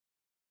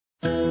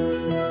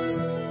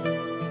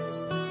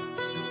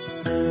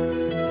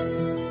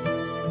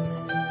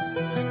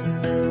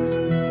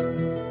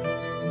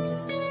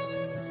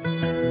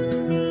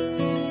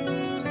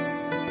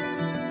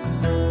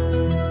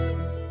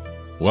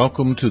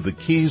Welcome to the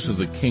Keys of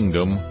the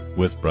Kingdom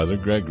with Brother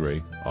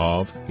Gregory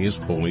of His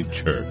Holy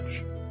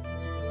Church.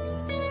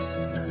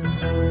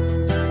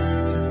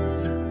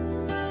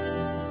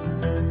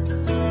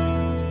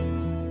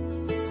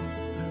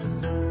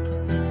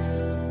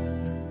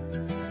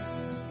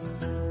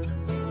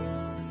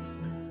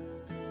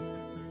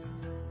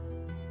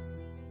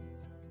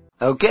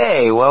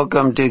 Okay,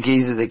 welcome to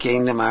Keys of the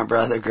Kingdom. I'm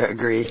Brother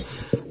Gregory,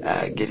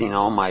 getting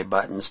all my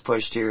buttons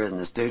pushed here in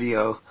the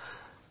studio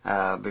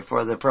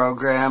before the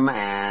program,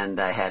 and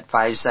I had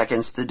 5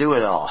 seconds to do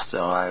it all, so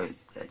I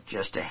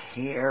just a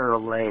hair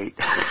late.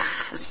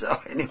 So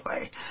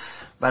anyway,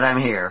 but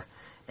I'm here,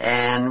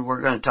 and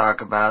we're going to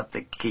talk about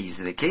the Keys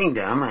of the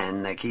Kingdom,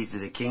 and the Keys of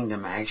the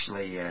Kingdom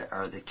actually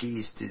are the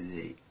keys to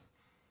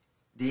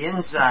the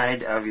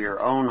inside of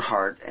your own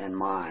heart and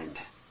mind,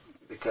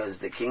 because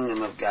the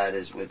kingdom of God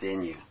is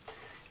within you.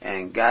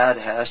 And God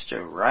has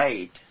to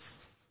write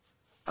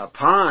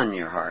upon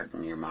your heart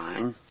and your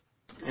mind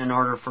in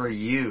order for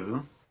you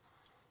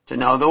to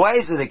know the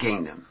ways of the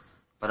kingdom.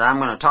 But I'm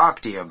going to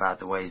talk to you about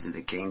the ways of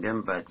the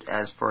kingdom, but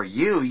as for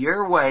you,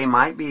 your way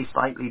might be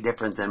slightly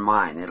different than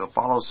mine. It'll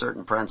follow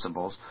certain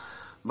principles,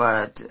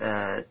 but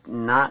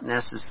not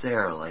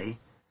necessarily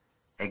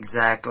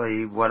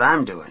exactly what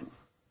I'm doing.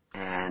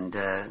 And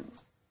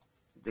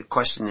the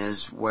question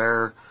is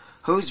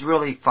who's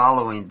really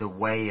following the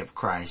way of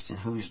Christ and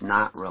who's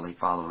not really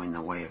following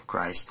the way of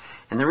Christ.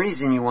 And the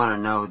reason you want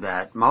to know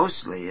that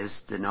mostly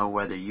is to know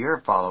whether you're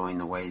following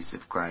the ways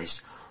of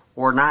Christ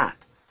or not.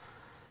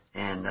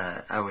 And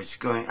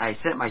I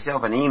sent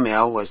myself an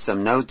email with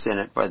some notes in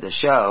it for the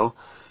show,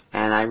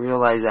 and I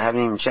realized I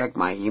haven't even checked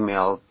my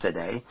email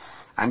today.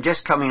 I'm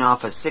just coming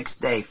off a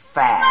 6-day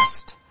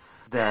fast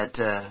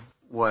that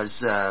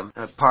was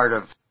a part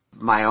of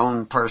my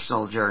own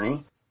personal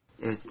journey.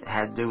 It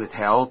had to do with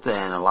health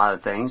and a lot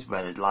of things,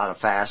 but a lot of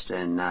fast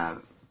and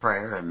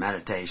prayer and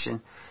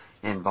meditation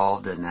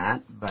involved in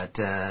that. But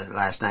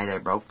last night I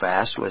broke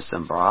fast with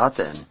some broth,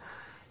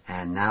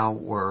 and now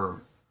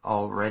we're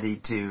all ready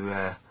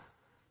to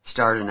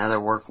start another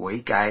work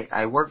week.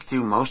 I worked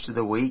through most of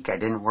the week. I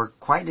didn't work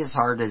quite as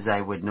hard as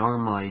I would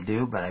normally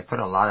do, but I put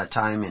a lot of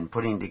time in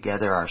putting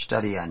together our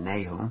study on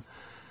Nahum.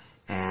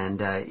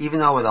 And even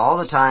though with all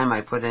the time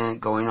I put in it,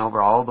 going over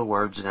all the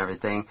words and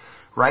everything,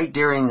 right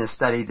during the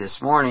study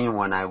this morning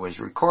when I was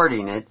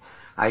recording it,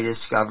 I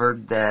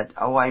discovered that,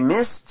 I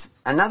missed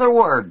another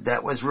word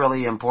that was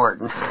really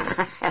important.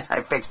 And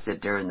I fixed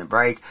it during the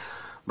break,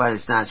 but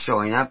it's not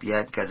showing up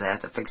yet because I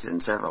have to fix it in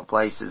several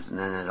places and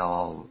then it'll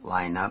all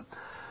line up.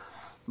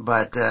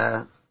 But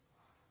the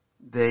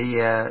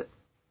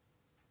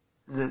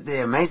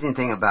amazing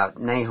thing about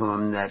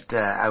Nahum that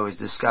I was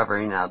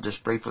discovering, I'll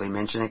just briefly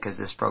mention it because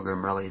this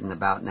program really isn't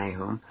about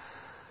Nahum,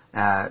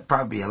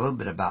 probably a little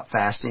bit about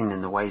fasting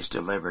and the ways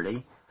to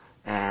liberty,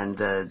 and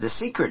the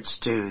secrets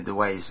to the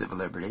ways of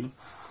liberty,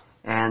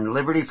 and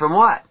liberty from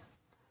what?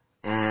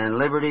 And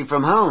liberty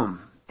from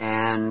whom?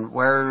 And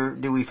where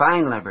do we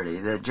find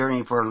liberty? The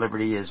journey for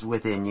liberty is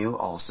within you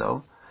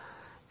also,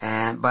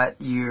 but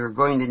you're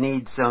going to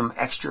need some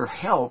extra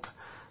help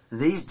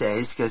these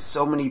days because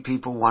so many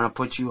people want to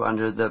put you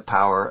under the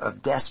power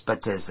of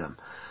despotism.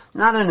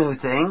 Not a new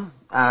thing.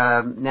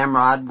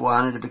 Nimrod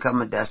wanted to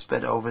become a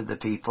despot over the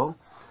people.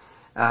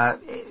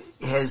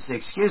 His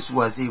excuse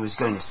was he was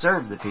going to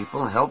serve the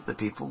people and help the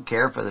people,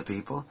 care for the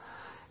people.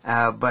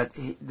 But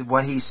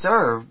what he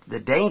served, the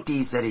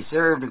dainties that he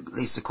served, at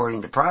least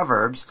according to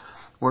Proverbs,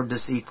 were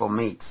deceitful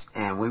meats.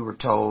 And we were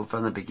told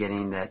from the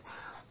beginning that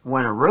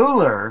when a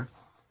ruler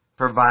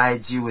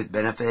provides you with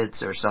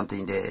benefits or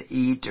something to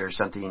eat or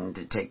something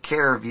to take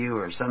care of you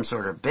or some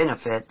sort of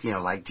benefit,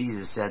 like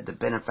Jesus said, the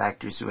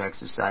benefactors who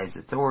exercise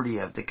authority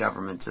of the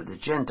governments of the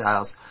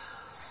Gentiles,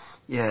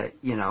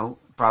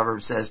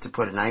 Proverbs says to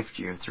put a knife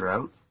to your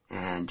throat,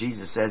 and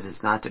Jesus says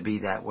it's not to be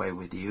that way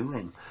with you,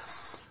 and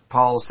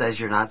Paul says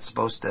you're not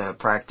supposed to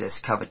practice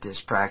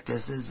covetous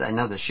practices. I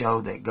know the show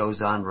that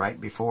goes on right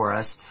before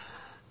us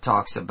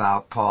talks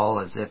about Paul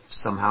as if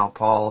somehow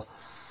Paul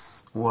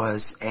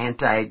was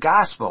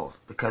anti-gospel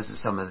because of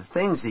some of the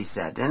things he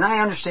said. And I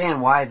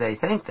understand why they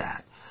think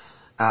that.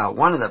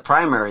 One of the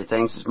primary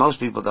things is most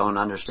people don't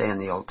understand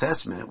the Old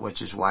Testament,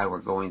 which is why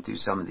we're going through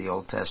some of the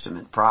Old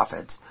Testament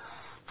prophets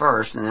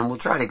first, and then we'll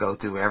try to go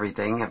through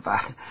everything. If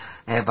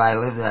I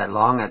live that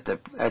long at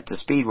the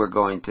speed we're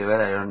going through it,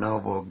 I don't know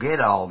if we'll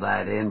get all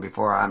that in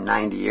before I'm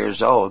 90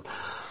 years old.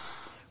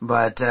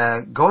 But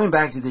going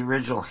back to the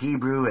original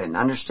Hebrew and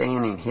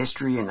understanding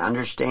history and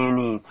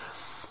understanding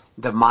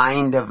the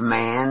mind of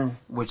man,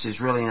 which has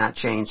really not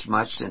changed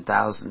much in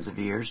thousands of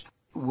years,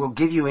 will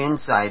give you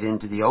insight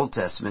into the Old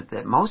Testament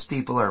that most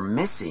people are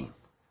missing.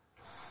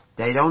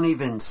 They don't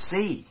even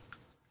see.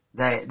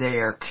 They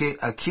are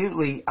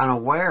acutely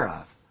unaware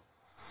of.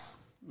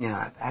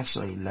 I've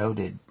actually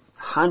loaded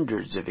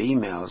hundreds of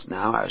emails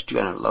now. I was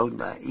going to load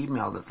the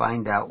email to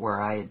find out where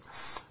I had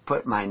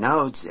put my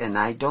notes, and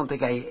I don't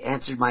think I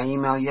answered my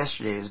email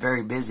yesterday. It was a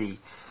very busy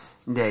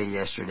day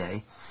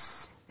yesterday.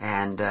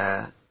 And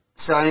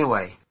so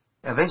anyway,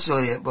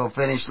 eventually it will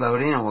finish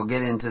loading and we'll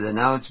get into the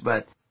notes,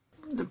 but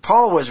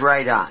Paul was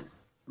right on,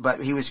 but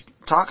he was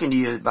talking to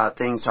you about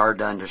things hard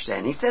to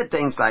understand. He said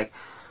things like,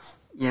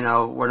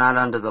 we're not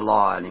under the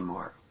law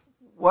anymore.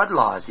 What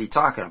law is he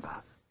talking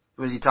about?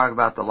 Was he talking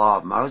about the law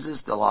of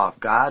Moses, the law of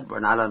God? We're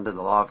not under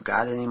the law of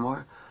God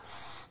anymore?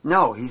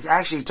 No, he's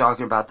actually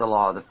talking about the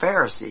law of the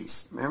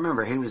Pharisees.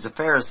 Remember, he was a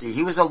Pharisee.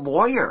 He was a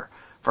lawyer,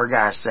 for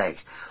gosh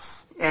sakes,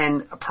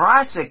 and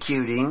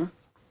prosecuting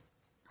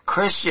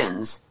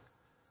Christians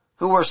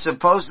who were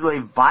supposedly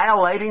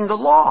violating the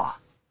law.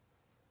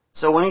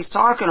 So when he's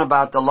talking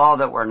about the law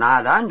that we're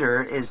not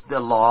under, is the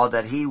law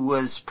that he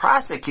was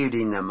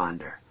prosecuting them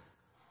under,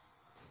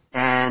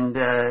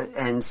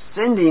 and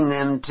sending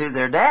them to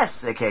their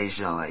deaths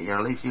occasionally. Or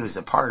at least he was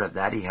a part of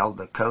that. He held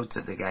the coats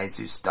of the guys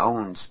who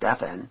stoned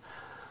Stephen,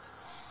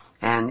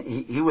 and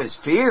he was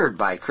feared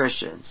by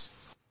Christians.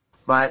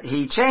 But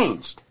he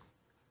changed,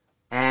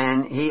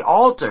 and he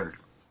altered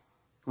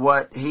the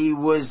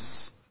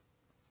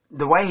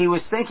way he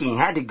was thinking. He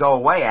had to go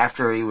away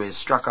after he was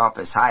struck off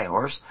his high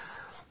horse.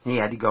 He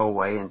had to go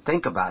away and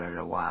think about it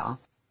a while,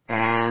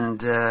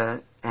 and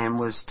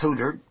was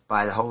tutored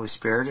by the Holy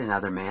Spirit and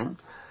other men,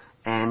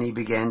 and he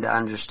began to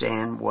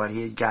understand what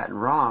he had gotten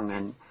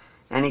wrong,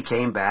 and he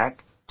came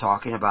back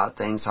talking about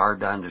things hard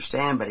to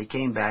understand, but he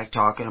came back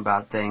talking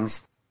about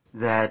things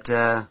that,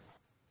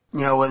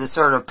 with a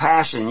sort of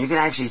passion. You can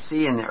actually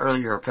see in the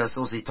earlier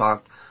epistles he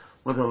talked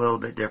with a little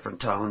bit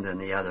different tone than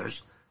the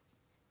others,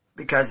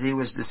 because he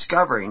was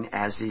discovering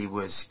as he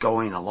was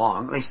going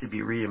along, at least if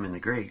you read him in the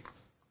Greek,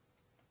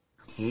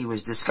 he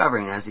was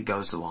discovering as he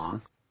goes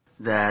along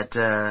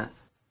that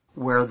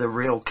where the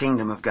real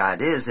kingdom of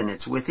God is, and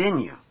it's within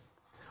you.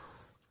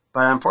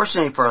 But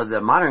unfortunately for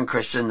the modern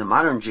Christian, the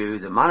modern Jew,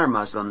 the modern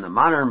Muslim, the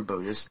modern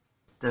Buddhist,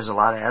 there's a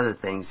lot of other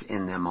things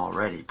in them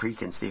already,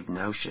 preconceived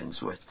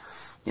notions with,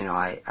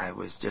 I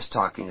was just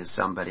talking to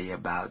somebody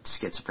about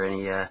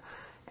schizophrenia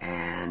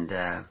and,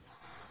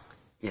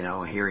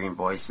 hearing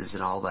voices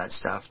and all that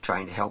stuff,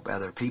 trying to help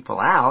other people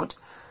out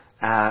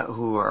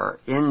who are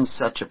in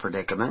such a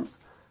predicament,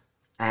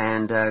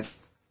 and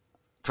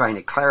trying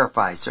to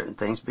clarify certain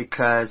things,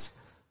 because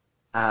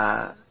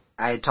I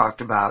had talked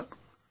about,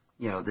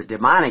 the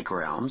demonic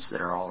realms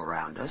that are all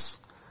around us.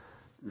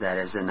 That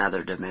is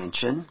another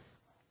dimension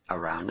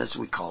around us.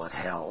 We call it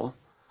hell,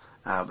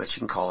 but you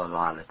can call it a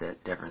lot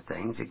of different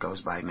things. It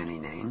goes by many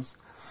names.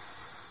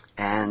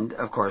 And,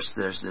 of course,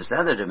 there's this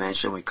other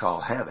dimension we call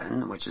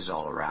heaven, which is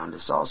all around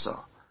us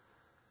also.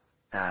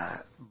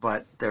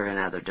 But they're in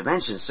other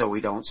dimensions, so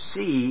we don't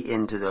see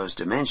into those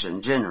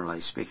dimensions.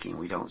 Generally speaking,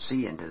 we don't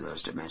see into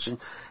those dimensions.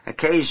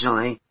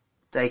 Occasionally,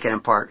 they can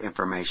impart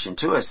information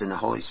to us, and the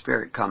Holy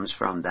Spirit comes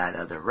from that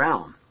other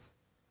realm,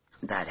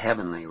 that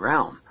heavenly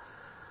realm.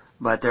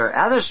 But there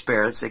are other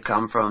spirits that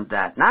come from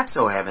that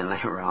not-so-heavenly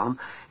realm,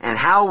 and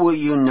how will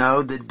you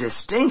know the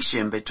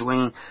distinction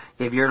between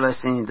if you're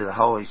listening to the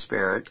Holy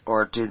Spirit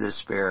or to the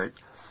Spirit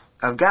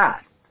of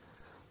God?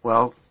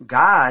 Well,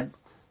 God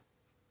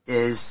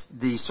is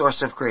the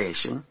source of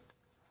creation,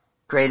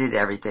 created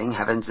everything,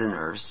 heavens and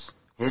earths.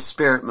 His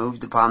Spirit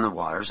moved upon the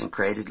waters and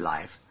created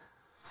life.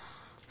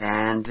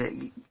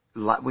 And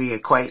we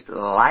equate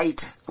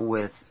light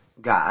with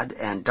God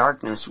and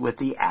darkness with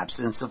the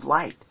absence of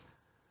light.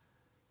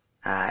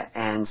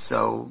 And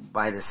so,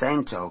 by the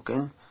same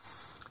token,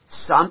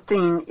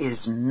 something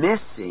is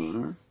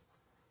missing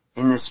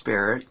in the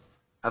spirit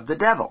of the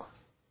devil,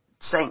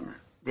 Satan,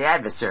 the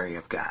adversary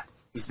of God.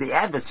 He's the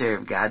adversary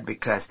of God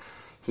because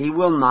he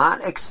will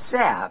not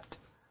accept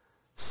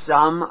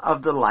some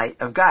of the light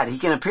of God. He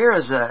can appear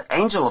as an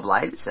angel of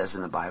light, it says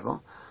in the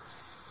Bible,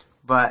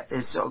 but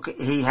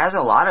he has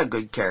a lot of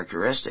good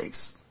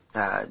characteristics.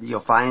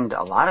 You'll find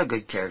a lot of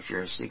good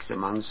characteristics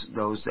amongst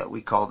those that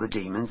we call the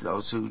demons,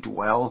 those who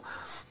dwell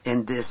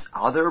in this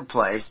other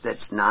place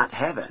that's not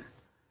heaven.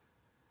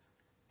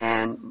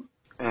 And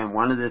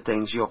one of the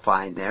things you'll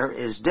find there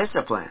is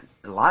discipline.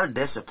 A lot of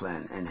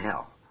discipline in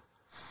hell.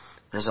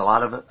 There's a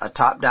lot of a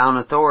top-down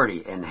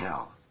authority in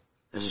hell.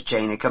 There's a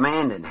chain of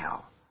command in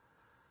hell.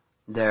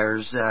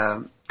 There's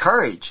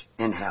courage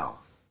in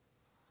hell.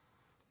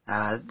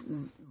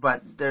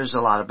 But there's a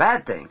lot of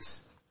bad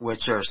things,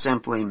 which are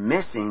simply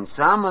missing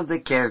some of the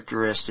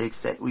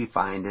characteristics that we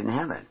find in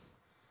heaven.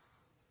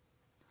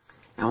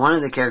 And one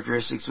of the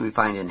characteristics we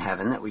find in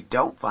heaven that we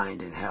don't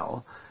find in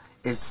hell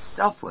is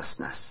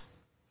selflessness.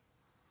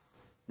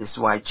 This is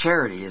why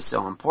charity is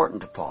so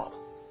important to Paul.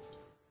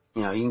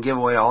 You can give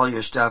away all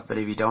your stuff, but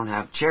if you don't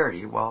have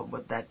charity,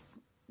 but that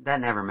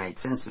never made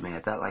sense to me.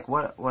 I thought,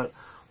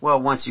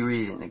 well, once you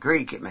read it in the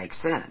Greek, it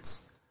makes sense.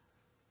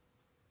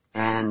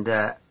 And,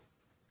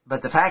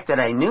 but the fact that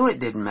I knew it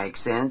didn't make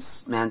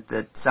sense meant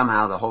that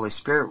somehow the Holy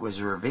Spirit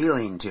was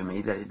revealing to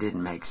me that it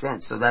didn't make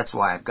sense. So that's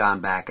why I've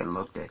gone back and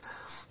looked at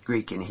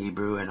Greek and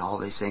Hebrew and all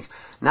these things.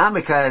 Not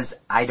because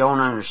I don't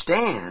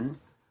understand,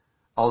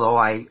 although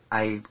I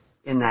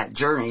in that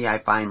journey I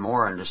find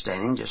more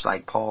understanding, just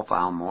like Paul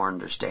found more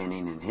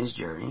understanding in his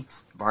journey.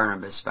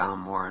 Barnabas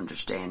found more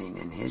understanding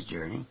in his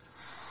journey.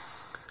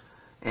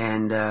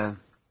 And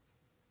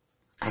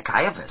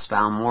Caiaphas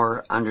found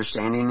more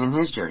understanding in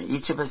his journey.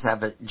 Each of us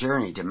have a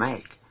journey to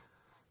make.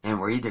 And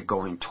we're either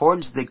going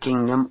towards the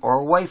kingdom or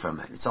away from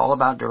it. It's all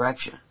about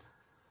direction.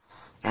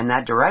 And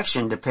that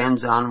direction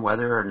depends on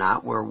whether or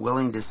not we're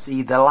willing to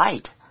see the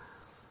light.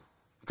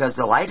 Because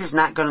the light is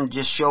not going to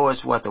just show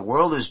us what the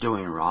world is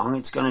doing wrong.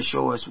 It's going to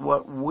show us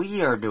what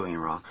we are doing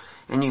wrong.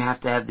 And you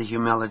have to have the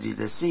humility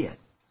to see it.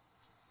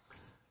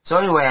 So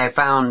anyway, I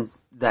found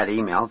that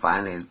email,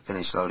 finally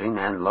finished loading,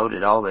 and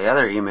loaded all the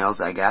other emails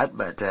I got,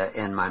 but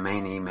in my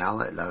main email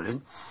it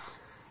loaded.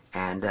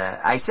 And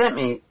I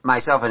sent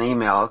myself an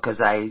email because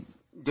I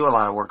do a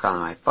lot of work on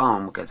my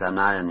phone because I'm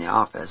not in the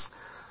office.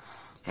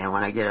 And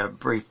when I get a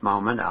brief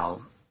moment,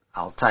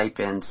 I'll type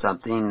in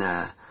something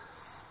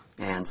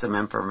and some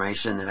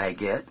information that I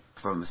get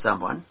from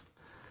someone.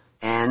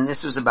 And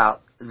this was about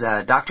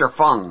the Dr.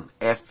 Fung,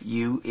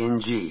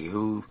 F-U-N-G,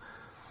 who,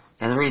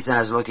 and the reason I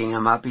was looking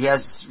him up, he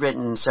has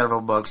written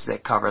several books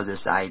that cover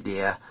this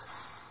idea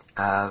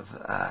of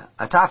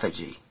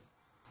autophagy,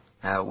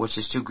 which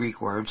is two Greek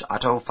words,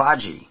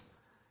 autophagy.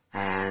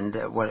 And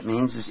what it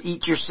means is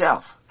eat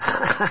yourself,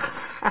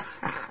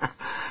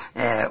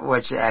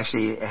 which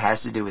actually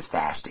has to do with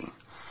fasting.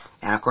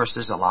 And of course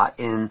there's a lot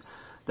in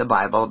the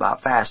Bible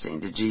about fasting.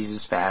 Did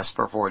Jesus fast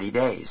for 40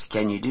 days?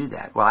 Can you do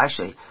that? Well,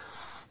 actually,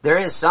 there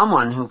is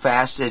someone who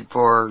fasted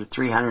for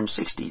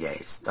 360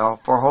 days, or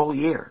for a whole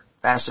year,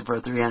 fasted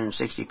for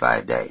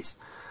 365 days.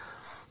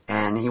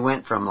 And he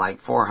went from like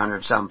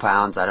 400 some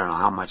pounds, I don't know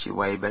how much he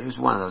weighed, but he was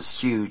one of those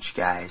huge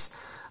guys,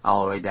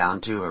 all the way down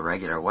to a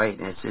regular weight.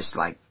 And it's just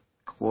like,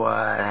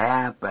 what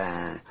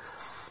happened?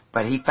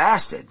 But he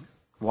fasted.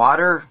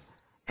 Water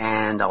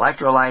and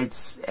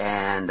electrolytes,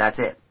 and that's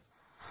it.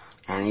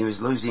 And he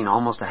was losing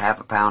almost a half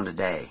a pound a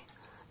day,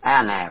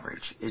 on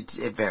average.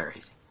 It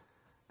varied.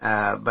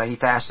 But he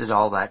fasted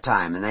all that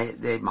time,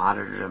 and they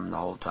monitored him the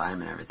whole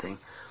time and everything.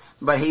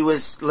 But he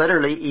was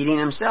literally eating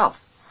himself.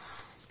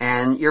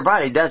 And your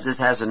body does this,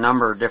 has a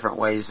number of different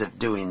ways of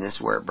doing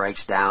this, where it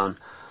breaks down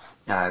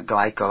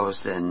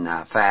glycose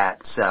and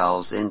fat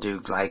cells into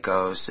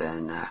glycose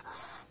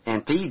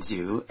and feeds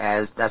you,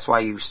 as that's why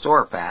you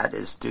store fat,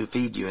 is to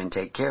feed you and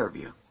take care of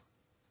you.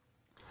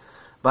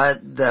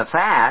 But the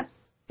fat,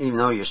 even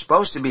though you're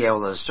supposed to be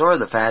able to store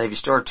the fat, if you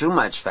store too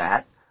much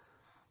fat,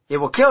 it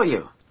will kill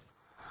you.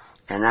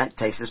 And that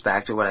takes us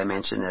back to what I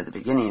mentioned at the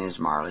beginning, is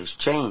Marley's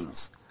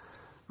chains.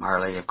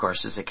 Marley, of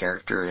course, is a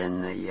character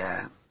in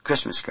the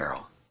Christmas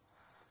Carol.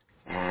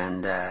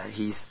 And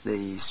he's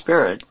the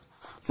spirit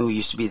who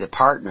used to be the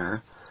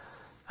partner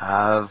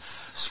of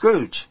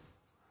Scrooge,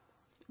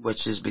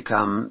 which has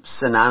become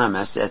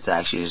synonymous, that's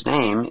actually his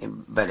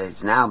name, but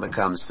it's now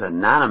become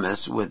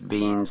synonymous with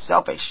being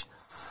selfish.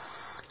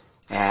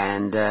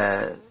 And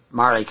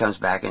Marley comes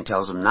back and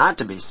tells him not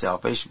to be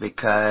selfish,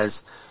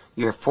 because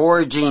you're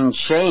forging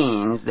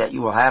chains that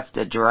you will have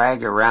to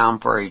drag around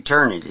for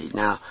eternity.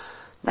 Now,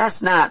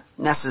 that's not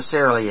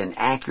necessarily an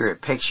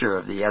accurate picture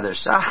of the other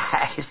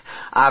side,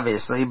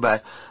 obviously,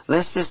 but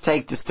let's just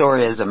take the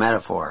story as a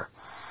metaphor,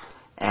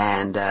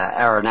 and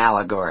or an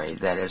allegory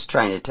that is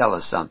trying to tell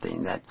us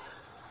something,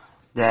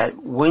 that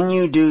when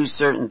you do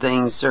certain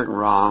things, certain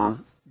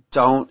wrong,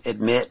 don't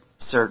admit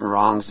certain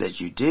wrongs that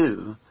you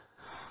do,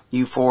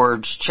 you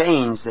forge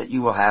chains that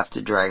you will have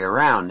to drag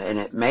around, and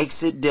it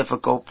makes it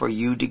difficult for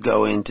you to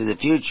go into the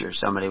future.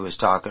 Somebody was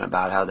talking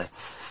about how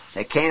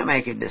they can't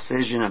make a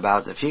decision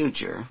about the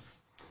future.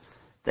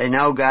 They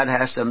know God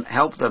has to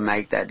help them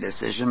make that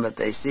decision, but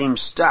they seem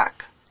stuck.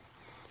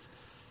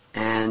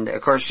 And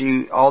of course,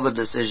 all the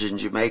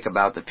decisions you make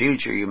about the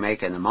future, you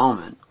make in the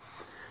moment.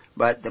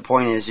 But the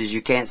point is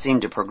you can't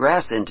seem to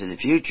progress into the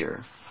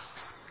future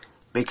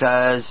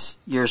because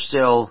you're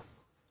still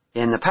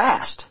in the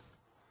past.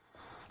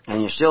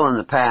 And you're still in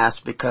the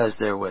past because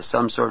there was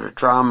some sort of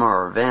trauma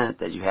or event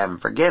that you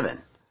haven't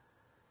forgiven.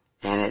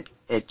 And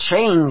it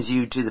chains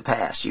you to the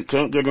past. You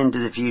can't get into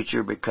the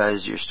future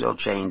because you're still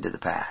chained to the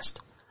past.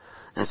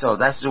 And so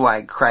that's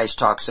why Christ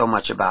talks so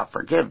much about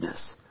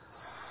forgiveness.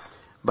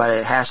 But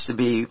it has to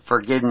be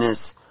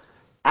forgiveness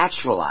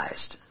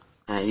actualized.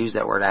 And I use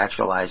that word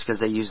actualized because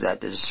they use that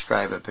to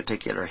describe a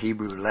particular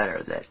Hebrew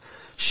letter that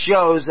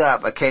shows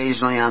up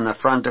occasionally on the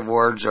front of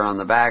words or on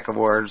the back of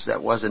words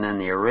that wasn't in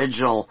the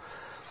original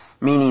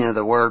meaning of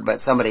the word, but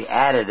somebody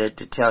added it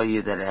to tell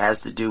you that it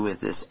has to do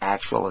with this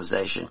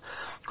actualization.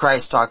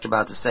 Christ talked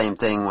about the same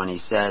thing when he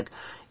said,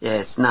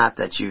 it's not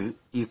that you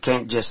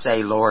can't just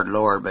say, Lord,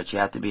 Lord, but you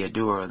have to be a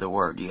doer of the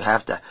word. You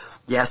have to,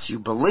 yes, you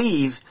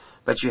believe,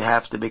 but you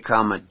have to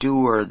become a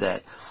doer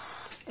that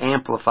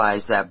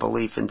amplifies that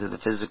belief into the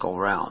physical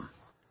realm.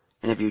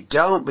 And if you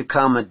don't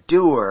become a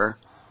doer,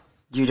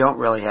 you don't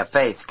really have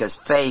faith, because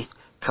faith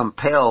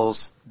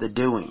compels the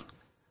doing.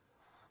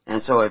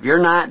 And so if you're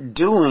not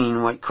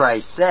doing what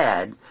Christ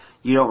said,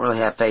 you don't really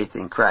have faith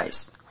in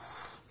Christ.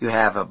 You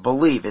have a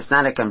belief. It's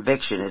not a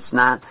conviction. It's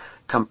not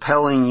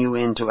compelling you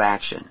into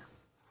action.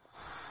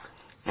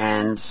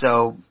 And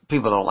so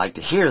people don't like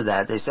to hear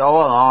that. They say, oh,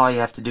 well, all you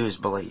have to do is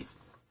believe.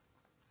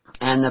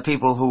 And the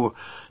people who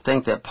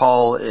think that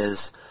Paul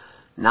is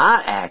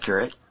not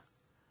accurate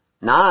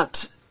not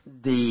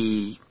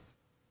the,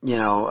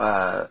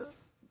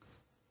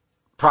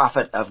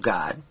 prophet of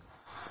God,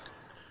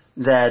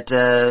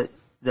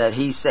 that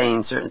he's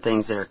saying certain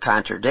things that are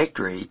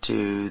contradictory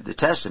to the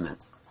Testament.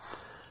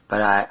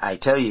 But I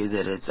tell you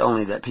that it's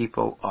only that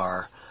people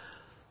are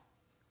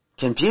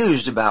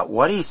confused about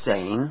what he's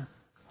saying,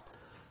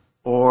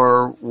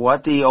 or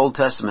what the Old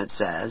Testament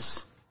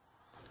says,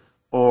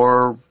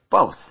 or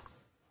both.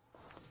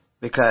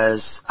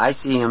 Because I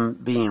see him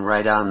being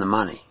right on the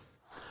money.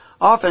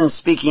 Often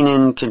speaking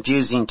in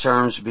confusing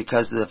terms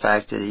because of the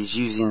fact that he's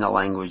using the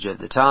language of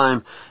the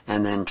time,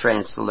 and then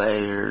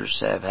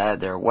translators have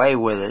had their way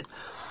with it.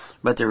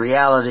 But the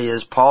reality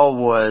is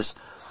Paul was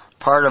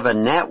part of a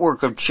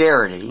network of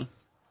charity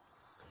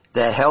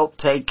that helped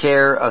take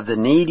care of the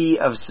needy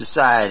of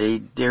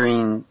society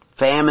during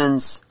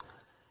famines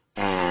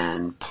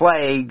and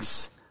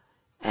plagues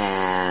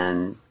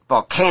and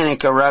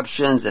volcanic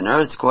eruptions and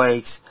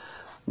earthquakes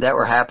that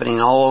were happening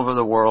all over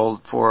the world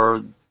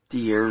for the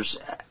years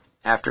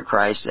after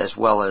Christ, as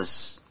well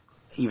as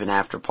even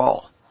after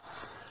Paul.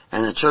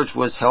 And the church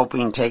was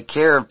helping take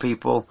care of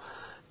people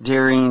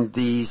during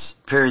these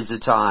periods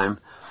of time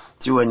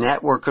through a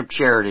network of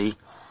charity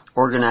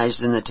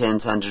organized in the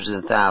tens, hundreds,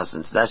 and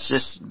thousands. That's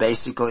just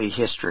basically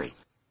history.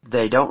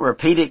 They don't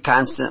repeat it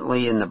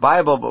constantly in the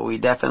Bible, but we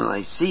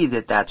definitely see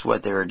that that's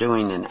what they were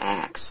doing in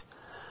Acts.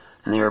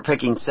 And they were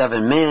picking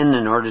 7 men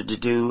in order to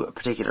do a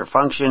particular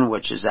function,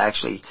 which is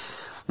actually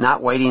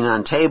not waiting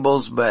on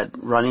tables, but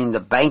running the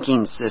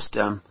banking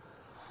system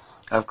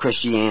of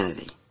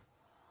Christianity.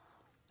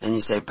 And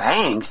you say,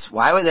 banks?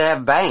 Why would they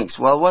have banks?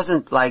 Well, it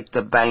wasn't like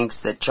the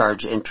banks that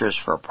charge interest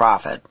for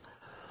profit,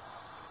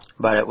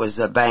 but it was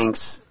the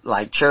banks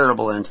like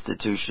charitable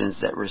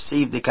institutions that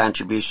received the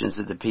contributions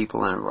of the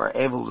people and were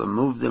able to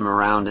move them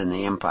around in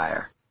the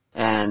empire.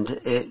 And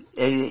it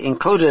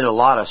included a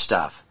lot of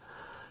stuff.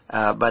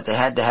 But they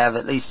had to have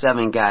at least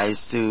 7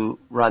 guys to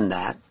run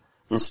that.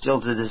 And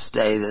still to this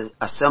day,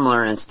 a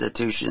similar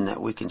institution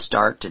that we can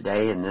start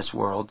today in this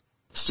world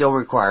still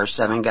requires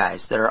 7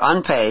 guys that are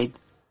unpaid.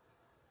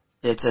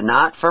 It's a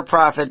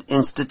not-for-profit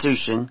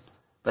institution,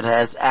 but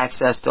has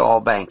access to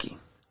all banking.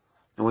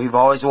 And we've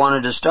always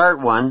wanted to start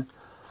one,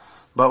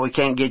 but we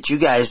can't get you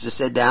guys to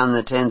sit down in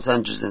the tens,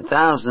 hundreds, and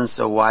thousands,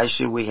 so why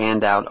should we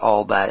hand out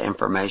all that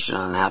information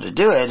on how to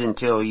do it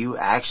until you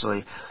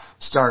actually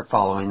start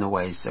following the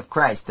ways of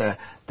Christ, the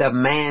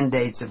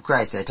mandates of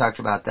Christ. I talked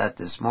about that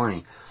this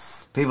morning.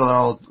 People are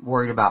all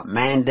worried about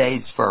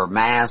mandates for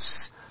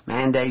masks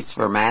on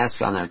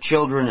their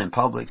children in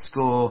public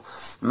school,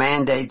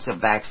 mandates of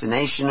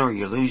vaccination or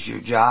you lose your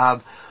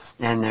job.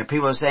 And there are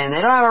people saying they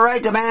don't have a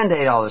right to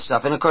mandate all this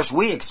stuff. And of course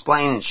we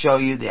explain and show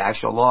you the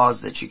actual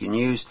laws that you can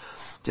use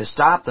to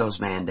stop those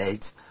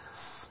mandates.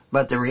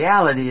 But the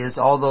reality is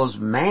all those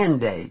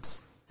mandates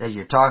that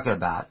you're talking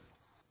about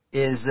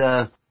is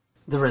the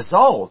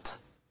result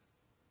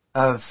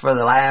of, for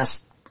the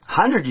last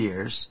 100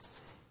 years,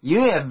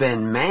 you have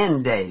been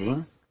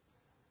mandating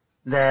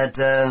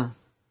that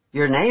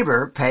your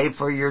neighbor pay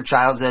for your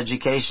child's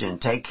education,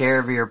 take care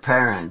of your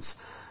parents,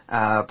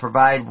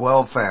 provide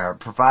welfare,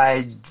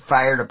 provide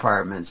fire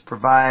departments,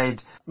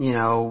 provide,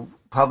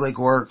 public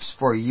works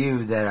for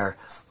you that are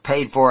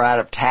paid for out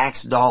of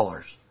tax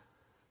dollars.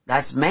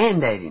 That's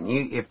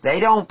mandating. If they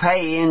don't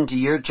pay into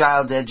your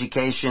child's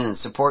education and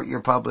support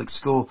your public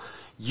school,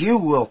 you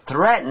will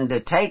threaten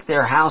to take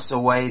their house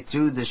away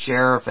through the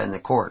sheriff and the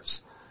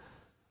courts.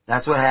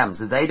 That's what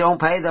happens. If they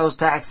don't pay those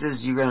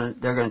taxes,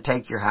 they're going to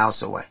take your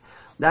house away.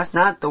 That's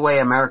not the way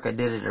America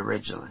did it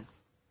originally.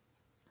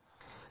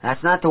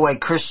 That's not the way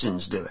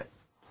Christians do it.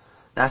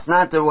 That's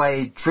not the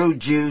way true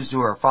Jews who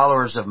are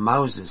followers of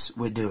Moses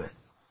would do it.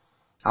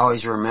 I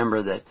always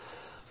remember that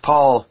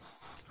Paul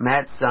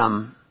met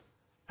some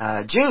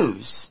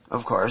Jews,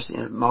 of course.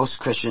 Most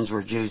Christians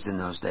were Jews in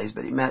those days,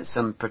 but he met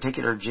some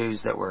particular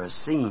Jews that were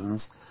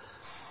Essenes,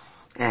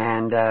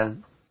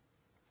 and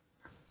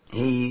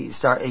he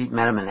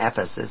met them in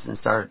Ephesus and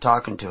started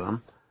talking to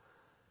them.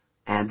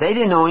 And they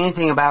didn't know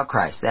anything about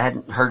Christ. They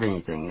hadn't heard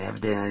anything.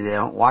 Evidently, they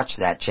don't watch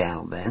that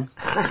channel then.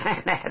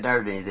 They hadn't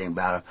heard anything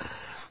about him.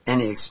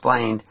 And he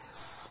explained,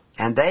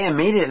 and they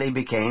immediately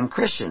became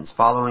Christians,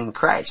 following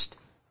Christ.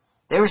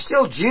 They were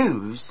still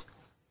Jews.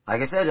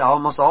 Like I said,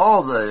 almost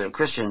all the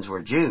Christians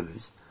were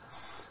Jews.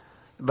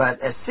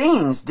 But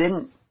Essenes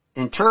didn't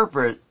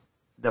interpret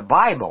the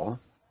Bible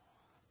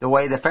the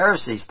way the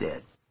Pharisees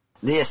did.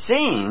 The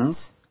Essenes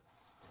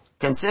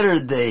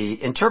considered the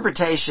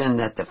interpretation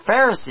that the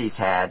Pharisees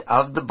had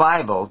of the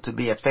Bible to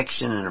be a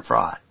fiction and a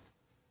fraud.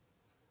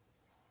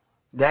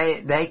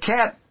 They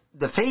kept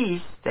the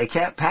feast, they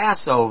kept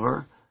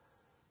Passover,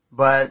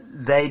 but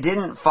they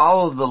didn't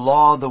follow the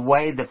law the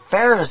way the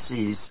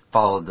Pharisees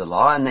followed the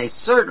law, and they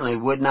certainly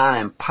would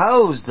not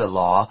impose the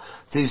law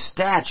through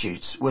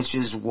statutes, which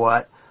is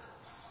what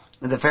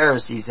the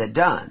Pharisees had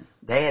done.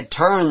 They had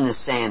turned the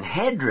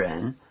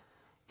Sanhedrin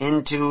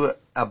into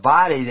a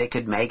body that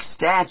could make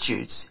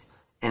statutes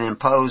and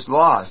impose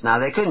laws. Now,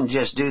 they couldn't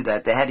just do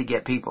that. They had to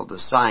get people to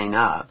sign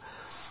up.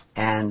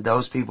 And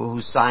those people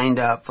who signed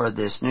up for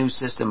this new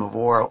system of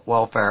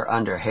welfare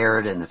under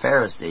Herod and the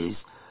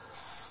Pharisees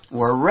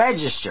were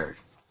registered.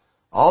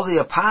 All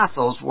the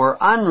apostles were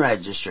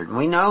unregistered. And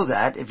we know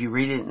that. If you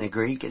read it in the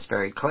Greek, it's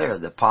very clear.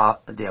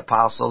 The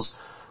apostles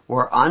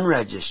were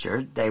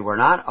unregistered. They were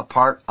not a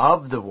part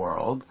of the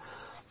world.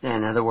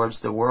 In other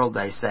words, the world,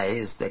 they say,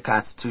 is the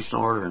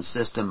constitutional order and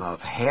system of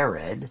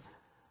Herod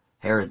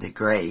the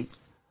Great,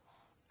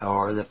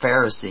 or the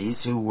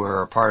Pharisees, who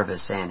were a part of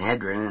his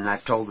Sanhedrin. And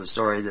I've told the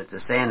story that the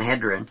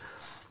Sanhedrin,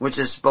 which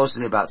is supposed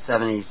to be about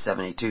 70,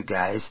 72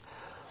 guys,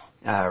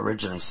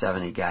 originally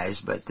 70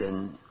 guys, but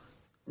then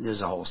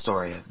there's a whole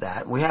story of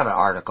that. We have an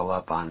article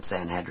up on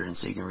Sanhedrin,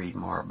 so you can read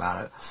more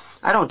about it.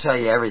 I don't tell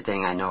you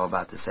everything I know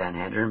about the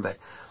Sanhedrin, but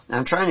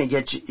I'm trying to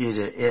get you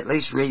to at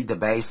least read the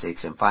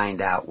basics and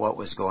find out what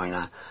was going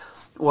on.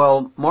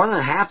 Well, more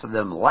than half of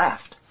them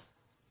left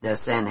the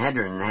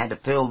Sanhedrin and had to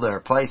fill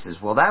their places.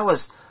 Well, that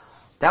was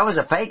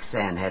a fake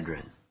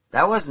Sanhedrin.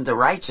 That wasn't the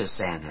righteous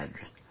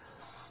Sanhedrin.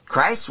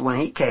 Christ, when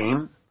He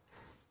came,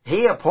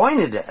 He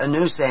appointed a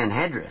new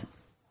Sanhedrin,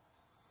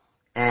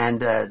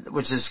 and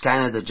which is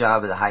kind of the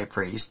job of the high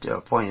priest, to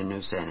appoint a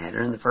new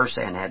Sanhedrin. The first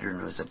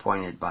Sanhedrin was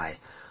appointed by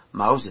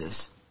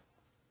Moses.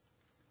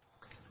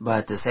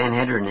 But the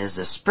Sanhedrin is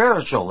a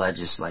spiritual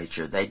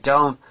legislature. They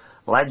don't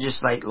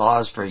legislate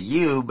laws for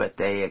you, but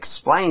they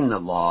explain the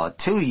law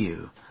to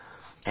you.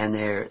 And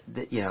they're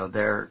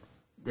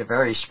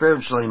very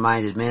spiritually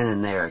minded men,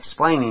 and they're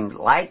explaining,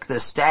 like the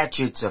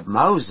statutes of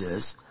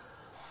Moses,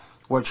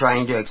 we're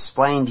trying to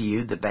explain to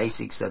you the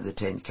basics of the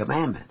Ten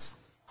Commandments.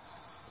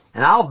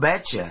 And I'll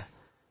bet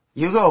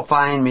you go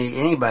find me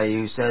anybody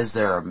who says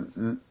they're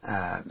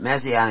a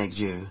Messianic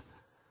Jew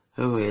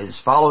who is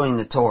following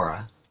the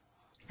Torah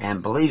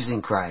and believes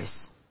in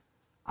Christ.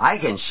 I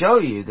can show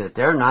you that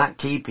they're not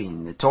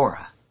keeping the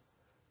Torah.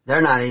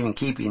 They're not even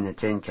keeping the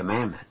Ten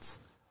Commandments.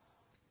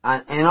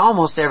 In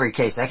almost every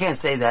case, I can't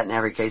say that in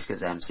every case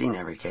because I haven't seen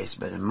every case,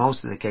 but in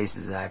most of the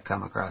cases that I've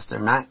come across, they're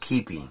not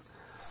keeping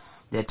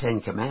the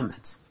Ten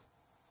Commandments.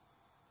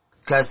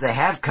 Because they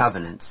have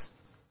covenants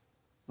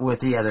with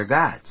the other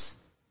gods,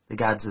 the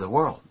gods of the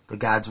world, the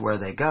gods where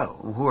they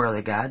go. Who are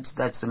the gods?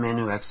 That's the men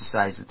who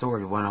exercise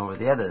authority one over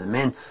the other, the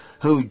men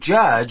who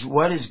judge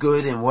what is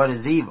good and what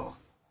is evil.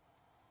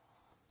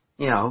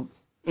 You know,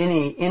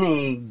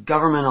 any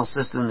governmental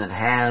system that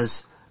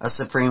has a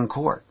Supreme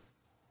Court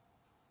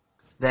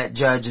that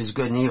judges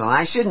good and evil.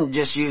 And I shouldn't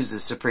just use the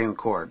Supreme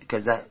Court,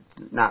 because that's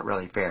not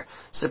really fair.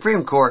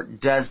 Supreme Court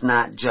does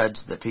not judge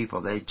the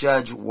people. They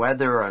judge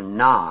whether or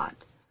not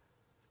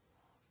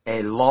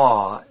a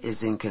law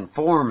is in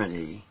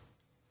conformity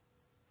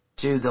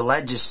to the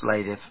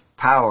legislative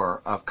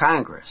power of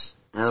Congress.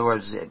 In other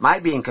words, it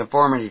might be in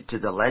conformity to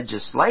the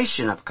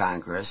legislation of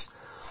Congress,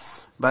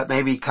 but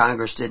maybe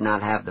Congress did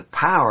not have the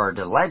power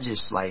to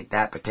legislate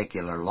that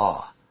particular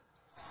law.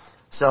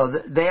 So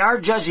they are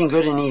judging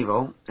good and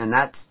evil, and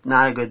that's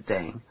not a good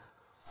thing.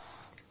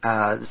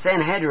 The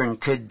Sanhedrin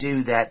could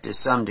do that to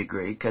some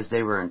degree because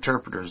they were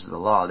interpreters of the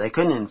law. They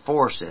couldn't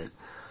enforce it.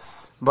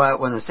 But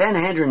when the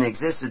Sanhedrin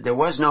existed, there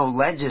was no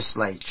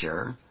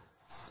legislature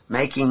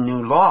making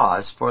new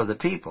laws for the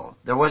people.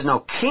 There was no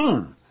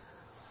king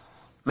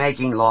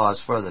making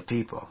laws for the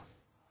people.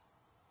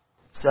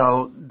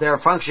 So their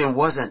function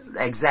wasn't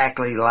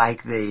exactly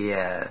like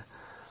the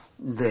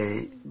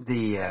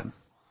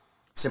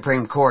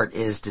Supreme Court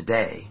is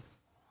today.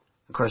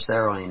 Of course,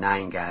 there are only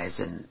 9 guys,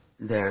 and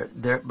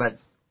but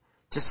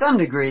to some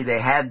degree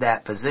they had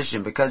that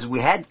position because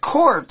we had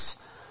courts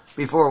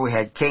before we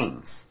had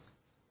kings.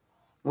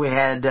 We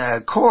had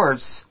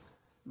courts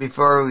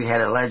before we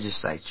had a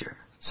legislature.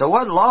 So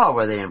what law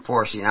were they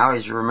enforcing? I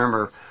always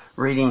remember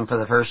reading for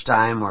the first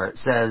time where it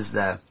says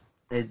the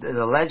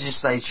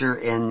legislature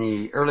in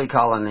the early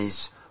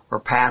colonies were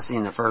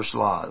passing the first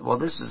law. Well,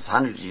 this is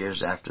hundreds of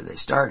years after they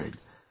started.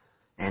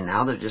 And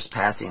now they're just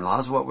passing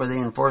laws. What were they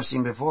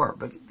enforcing before?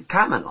 But the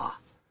common law,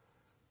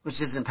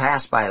 which isn't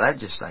passed by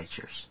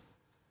legislatures.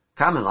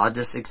 Common law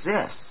just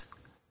exists.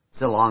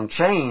 It's a long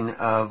chain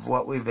of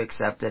what we've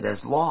accepted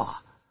as law.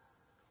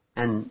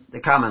 And the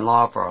common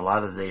law for a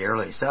lot of the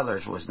early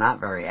settlers was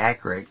not very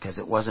accurate because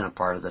it wasn't a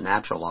part of the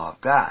natural law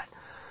of God.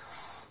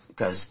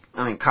 Because,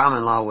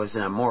 common law was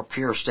in a more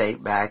pure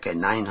state back in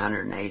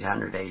 900 and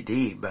 800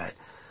 AD,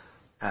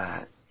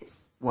 but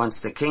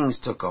once the kings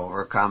took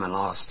over, common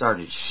law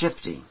started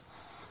shifting.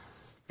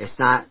 It's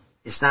not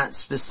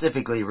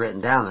specifically written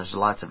down. There's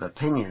lots of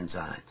opinions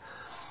on it.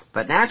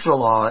 But natural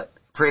law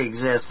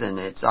pre-exists, and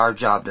it's our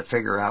job to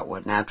figure out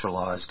what natural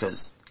law is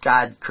because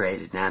God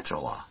created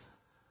natural law.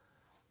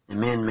 And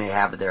men may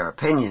have their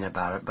opinion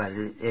about it, but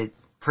it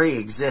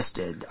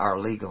pre-existed our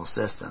legal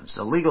systems.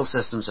 So legal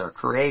systems are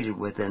created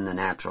within the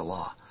natural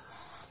law.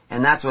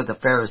 And that's what the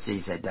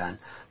Pharisees had done.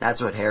 That's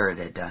what Herod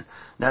had done.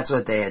 That's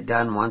what they had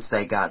done once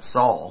they got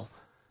Saul.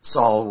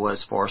 Saul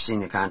was forcing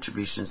the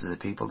contributions of the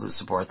people to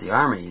support the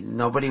army.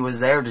 Nobody was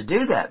there to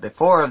do that.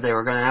 Before, if they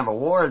were going to have a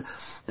war,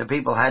 the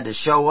people had to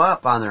show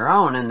up on their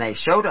own, and they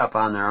showed up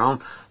on their own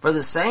for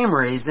the same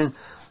reason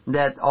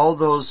that all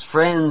those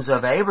friends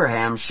of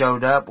Abraham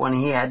showed up when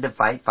he had to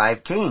fight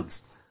 5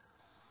 kings.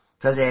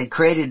 Because they had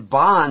created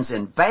bonds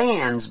and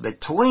bands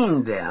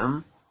between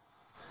them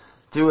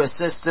through a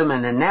system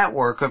and a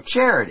network of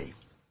charity.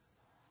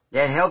 They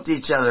had helped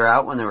each other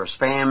out when there was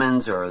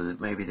famines, or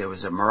maybe there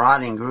was a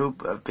marauding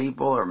group of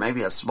people, or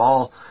maybe a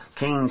small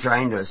king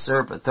trying to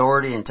usurp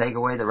authority and take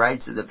away the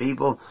rights of the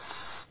people,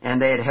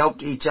 and they had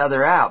helped each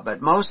other out.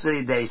 But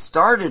mostly they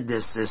started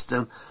this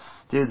system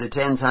through the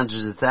tens,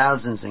 hundreds of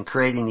thousands, and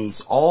creating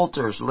these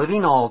altars,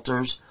 living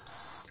altars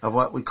of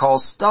what we call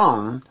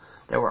stone,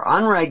 that were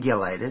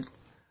unregulated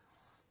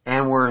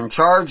and were in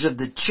charge of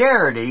the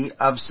charity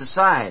of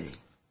society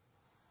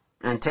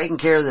and taking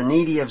care of the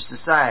needy of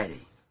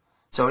society.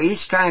 So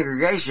each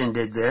congregation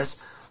did this,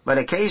 but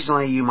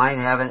occasionally you might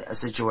have a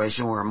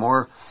situation where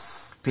more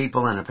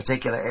people in a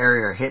particular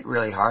area are hit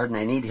really hard and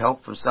they need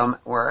help from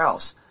somewhere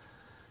else.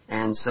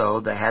 And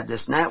so they had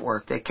this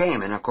network that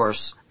came. And of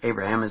course,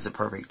 Abraham is a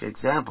perfect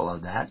example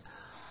of that.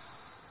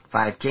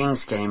 5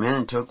 kings came in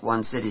and took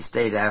one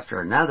city-state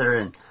after another,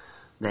 and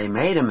they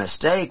made a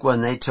mistake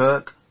when they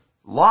took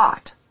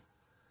Lot,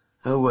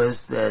 who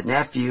was the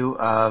nephew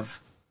of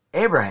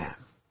Abraham.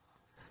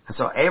 And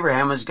so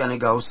Abraham was going to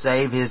go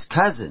save his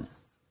cousin.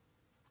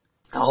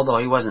 Although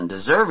he wasn't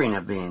deserving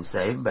of being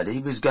saved, but he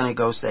was going to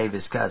go save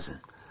his cousin.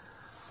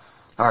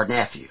 Or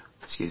nephew,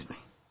 excuse me.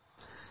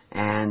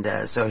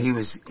 And so he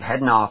was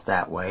heading off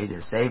that way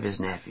to save his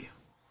nephew.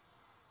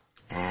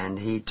 And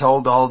he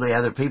told all the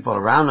other people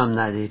around him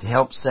that he'd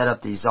helped set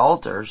up these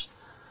altars,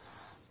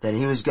 that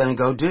he was going to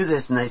go do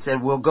this, and they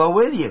said, we'll go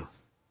with you.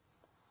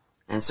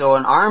 And so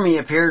an army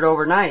appeared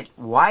overnight.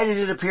 Why did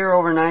it appear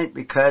overnight?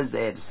 Because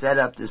they had set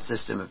up this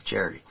system of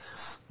charity.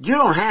 You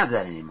don't have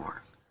that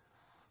anymore.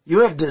 You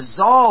have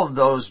dissolved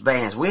those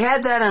bands. We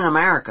had that in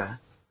America.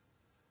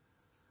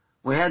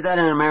 We had that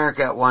in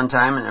America at one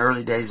time, in the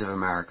early days of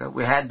America.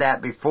 We had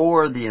that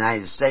before the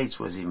United States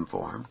was even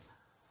formed.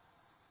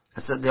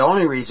 So the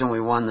only reason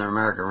we won the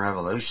American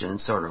Revolution,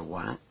 sort of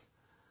won it,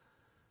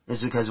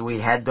 is because we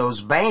had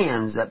those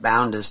bands that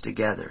bound us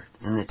together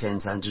in the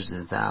tens, hundreds,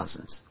 and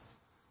thousands.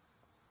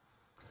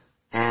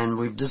 And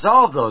we've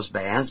dissolved those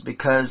bands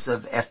because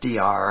of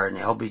FDR and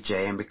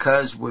LBJ, and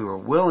because we were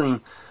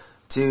willing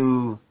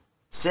to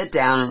sit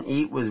down and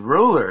eat with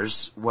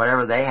rulers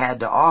whatever they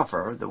had to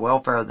offer, the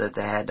welfare that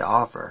they had to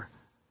offer.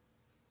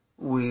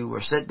 We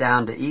were sit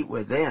down to eat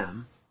with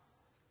them,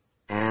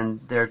 and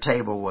their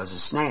table was a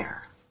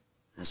snare.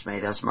 This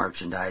made us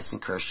merchandise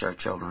and cursed our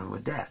children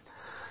with death.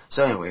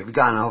 So anyway, we've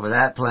gone over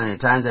that plenty of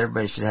times.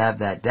 Everybody should have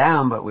that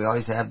down, but we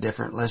always have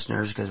different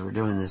listeners because we're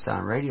doing this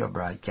on radio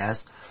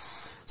broadcast.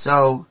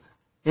 So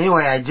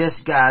anyway, I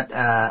just got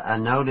a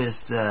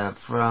notice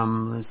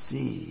from, let's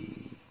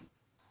see.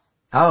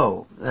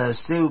 Oh,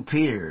 Sue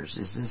Peters.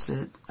 Is this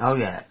it? Oh,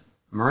 yeah.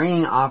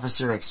 Marine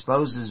officer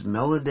exposes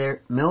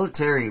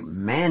military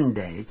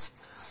mandates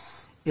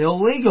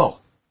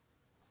illegal.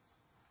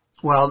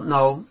 Well,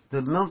 no,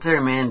 the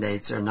military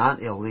mandates are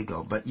not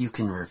illegal, but you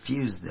can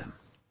refuse them.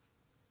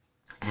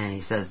 And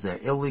he says they're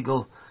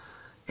illegal,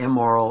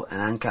 immoral, and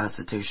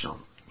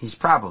unconstitutional. He's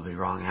probably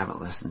wrong. I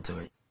haven't listened to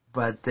it.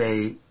 But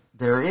the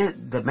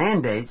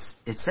mandates,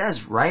 it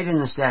says right in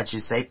the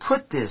statutes, they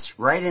put this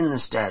right in the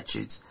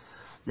statutes,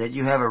 that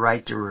you have a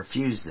right to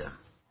refuse them.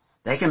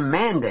 They can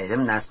mandate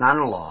them. That's not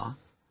a law.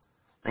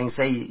 They can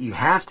say you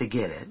have to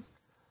get it.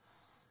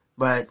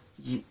 But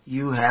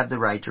you have the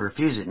right to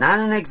refuse it. Not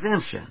an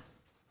exemption.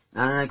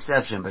 Not an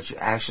exception, but you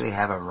actually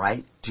have a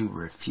right to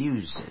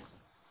refuse it.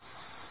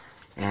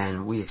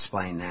 And we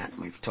explain that.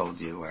 We've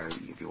told you, or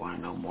if you want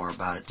to know more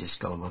about it,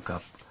 just go look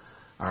up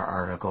our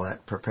article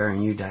at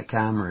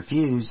preparingyou.com,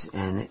 refuse,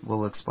 and it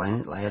will explain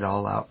it, lay it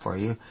all out for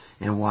you,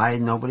 and why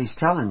nobody's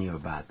telling you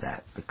about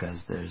that,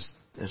 because there's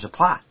a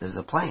plot, there's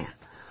a plan.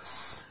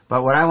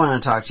 But what I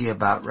want to talk to you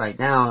about right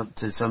now,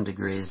 to some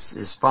degree,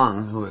 is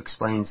Fung, who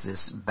explains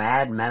this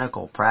bad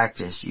medical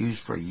practice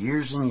used for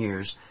years and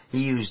years. He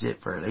used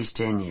it for at least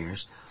 10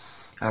 years,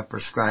 of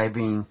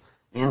prescribing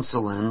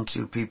insulin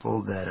to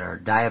people that are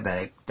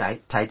diabetic,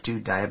 type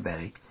 2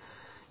 diabetic,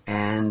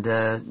 and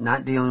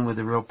not dealing with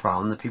the real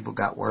problem. The people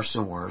got worse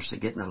and worse. They're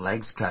getting their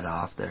legs cut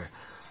off. They're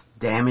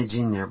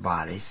damaging their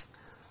bodies,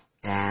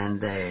 and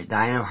they're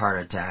dying of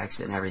heart attacks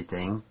and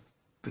everything,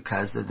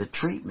 because of the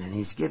treatment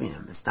he's giving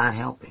them. It's not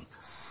helping.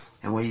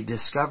 And what he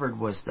discovered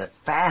was that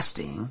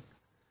fasting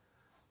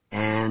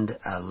and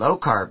a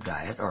low-carb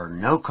diet, or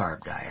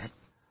no-carb diet,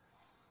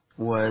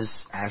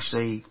 was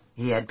actually,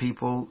 he had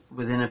people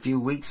within a few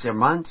weeks or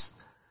months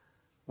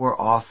were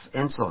off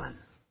insulin.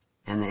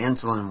 And the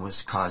insulin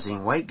was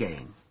causing weight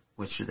gain,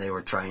 which they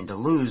were trying to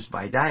lose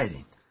by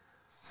dieting.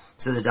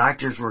 So the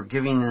doctors were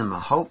giving them a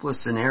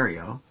hopeless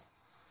scenario,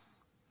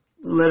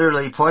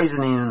 literally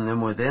poisoning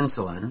them with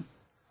insulin,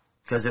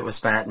 because it was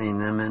fattening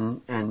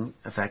them and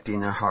affecting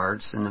their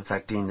hearts and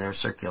affecting their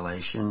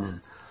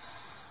circulation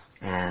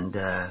and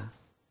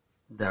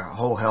their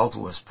whole health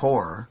was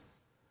poor.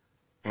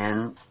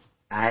 And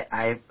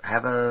I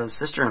have a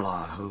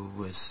sister-in-law who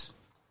was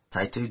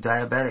type 2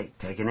 diabetic,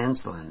 taking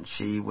insulin.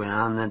 She went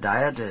on the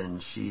diet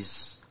and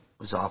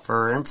was off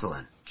her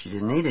insulin. She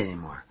didn't need it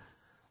anymore.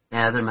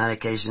 And other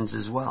medications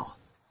as well.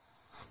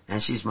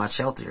 And she's much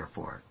healthier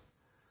for it.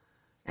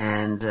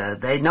 And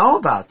they know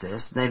about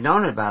this. They've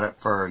known about it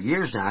for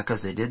years now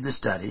because they did the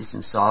studies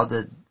and saw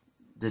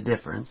the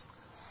difference.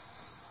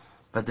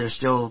 But they're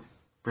still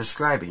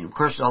prescribing. Of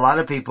course, a lot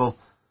of people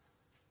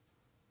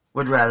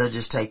would rather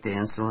just take the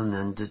insulin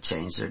than to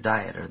change their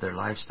diet or their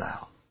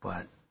lifestyle.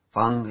 But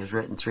Fung has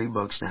written 3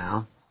 books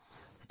now.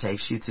 It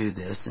takes you through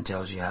this and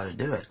tells you how to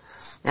do it.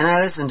 And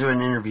I listened to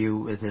an interview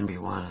with him. If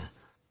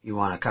you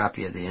want a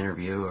copy of the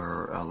interview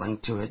or a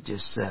link to it,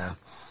 just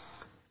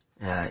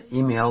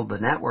email the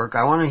network.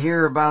 I want to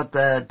hear about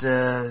that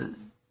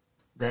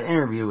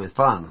interview with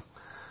Fung,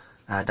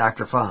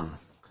 Dr. Fung.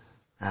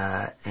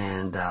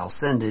 And I'll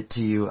send it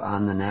to you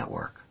on the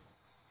network.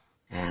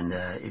 And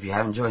if you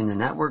haven't joined the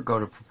network, go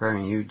to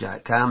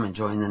preparingyou.com and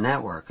join the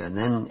network. And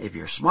then if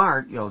you're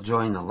smart, you'll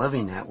join the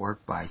Living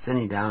Network by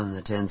sending down in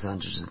the tens,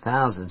 hundreds, and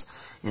thousands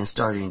and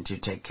starting to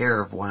take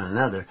care of one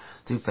another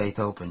through faith,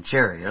 hope, and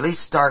charity. Or at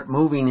least start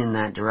moving in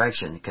that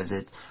direction, because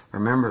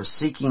remember,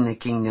 seeking the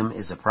kingdom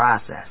is a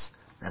process.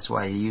 That's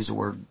why you use a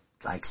word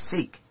like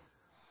seek.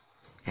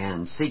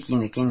 And seeking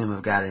the kingdom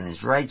of God and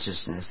His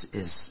righteousness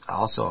is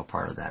also a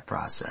part of that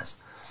process.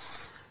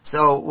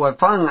 So what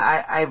Fung,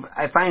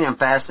 I find him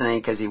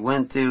fascinating because he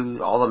went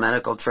through all the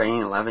medical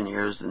training, 11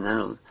 years, and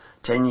then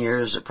 10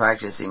 years of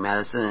practicing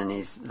medicine, and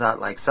he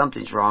thought, like,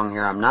 something's wrong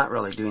here. I'm not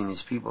really doing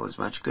these people as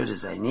much good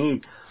as I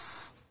need.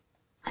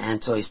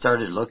 And so he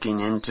started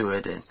looking into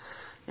it,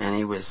 and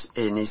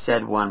he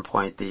said at one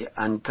point the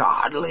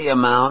ungodly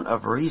amount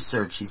of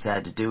research he's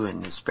had to do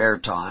in his spare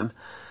time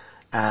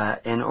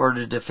in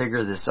order to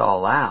figure this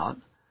all out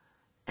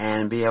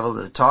and be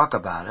able to talk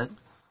about it.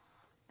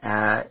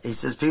 He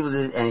says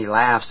and he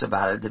laughs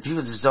about it, that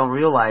people just don't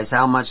realize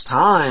how much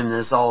time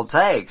this all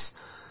takes.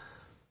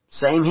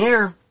 Same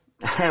here.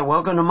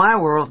 Welcome to my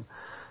world.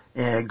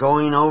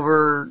 Going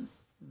over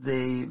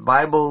the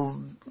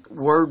Bible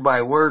word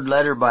by word,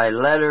 letter by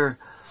letter.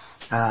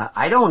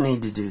 I don't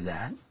need to do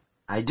that.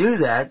 I do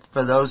that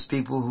for those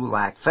people who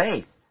lack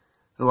faith,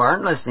 who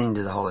aren't listening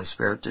to the Holy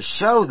Spirit, to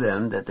show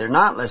them that they're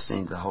not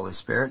listening to the Holy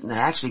Spirit and they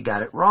actually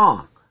got it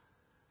wrong.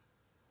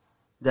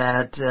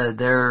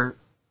 That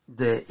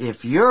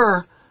if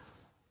you're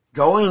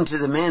going to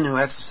the men who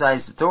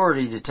exercise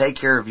authority to take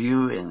care of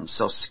you in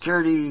Social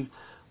Security,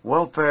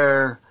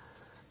 welfare,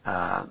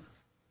 Medicare,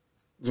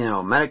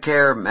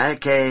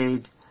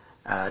 Medicaid,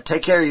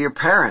 take care of your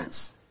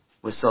parents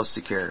with Social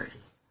Security,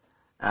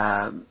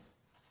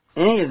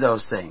 any of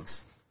those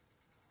things,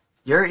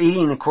 you're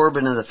eating the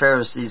Corban of the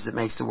Pharisees that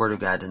makes the Word of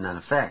God to none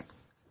effect.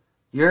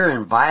 You're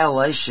in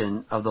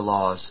violation of the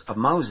laws of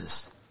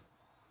Moses.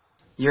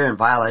 You're in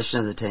violation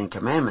of the 10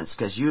 Commandments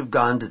because you've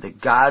gone to the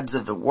gods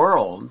of the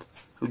world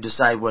who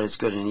decide what is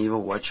good and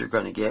evil, what you're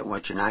going to get and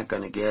what you're not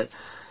going to get,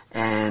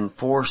 and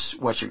force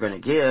what you're going to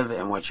give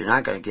and what you're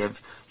not going to give.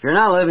 You're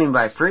not living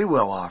by free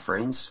will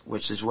offerings,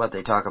 which is what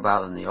they talk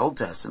about in the Old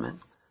Testament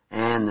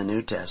and the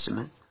New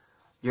Testament.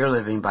 You're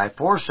living by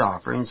forced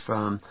offerings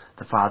from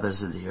the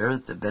fathers of the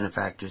earth, the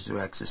benefactors who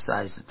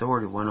exercise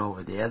authority one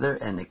over the other,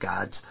 and the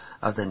gods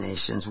of the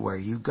nations where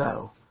you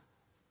go,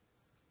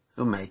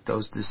 who make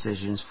those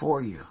decisions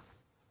for you.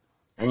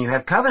 And you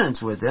have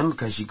covenants with them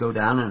because you go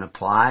down and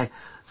apply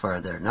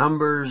for their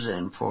numbers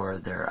and for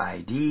their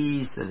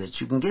IDs so that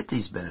you can get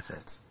these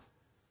benefits.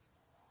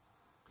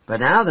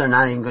 But now they're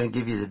not even going to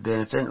give you the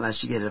benefit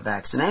unless you get a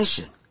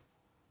vaccination.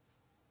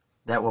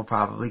 That will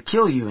probably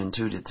kill you in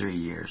 2 to 3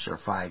 years or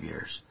 5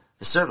 years.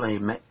 It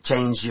certainly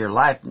changed your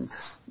life.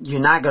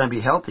 You're not going to be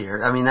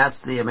healthier. I mean, that's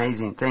the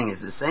amazing thing.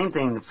 It's the same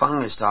thing that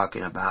Fung is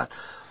talking about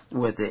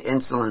with the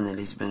insulin that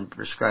he's been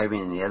prescribing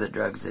and the other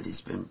drugs that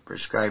he's been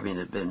prescribing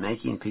that have been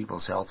making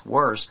people's health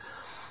worse.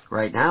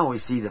 Right now we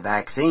see the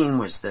vaccine,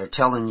 which they're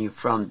telling you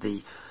from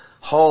the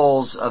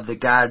halls of the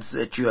gods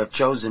that you have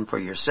chosen for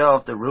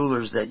yourself, the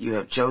rulers that you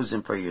have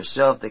chosen for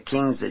yourself, the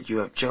kings that you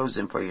have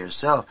chosen for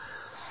yourself.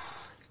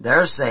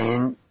 They're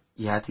saying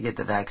you have to get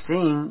the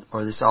vaccine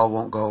or this all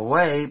won't go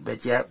away,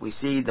 but yet we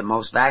see the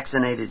most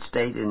vaccinated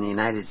state in the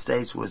United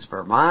States was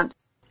Vermont,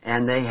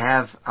 and they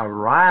have a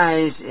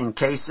rise in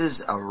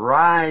cases, a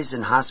rise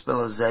in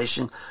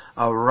hospitalization,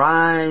 a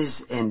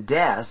rise in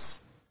deaths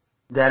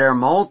that are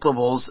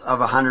multiples of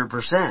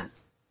 100%.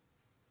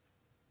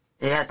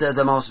 Yet they're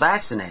the most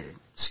vaccinated.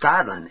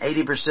 Scotland,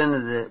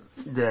 80% of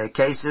the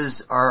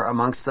cases are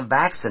amongst the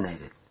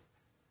vaccinated,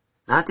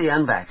 not the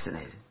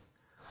unvaccinated.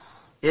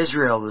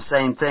 Israel, the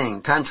same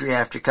thing. Country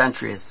after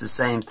country, it's the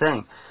same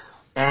thing.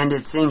 And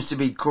it seems to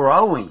be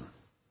growing.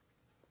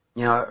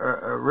 You know,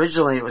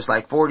 originally it was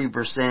like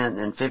 40%,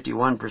 then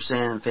 51%,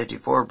 and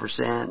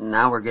 54%, and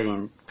now we're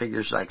getting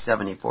figures like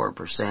 74%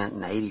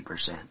 and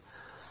 80%.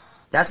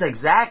 That's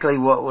exactly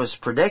what was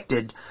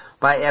predicted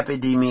by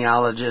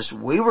epidemiologists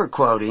we were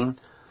quoting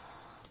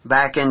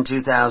back in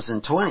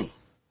 2020.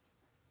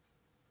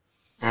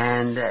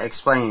 and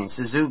explaining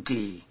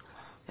Suzuki,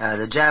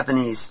 the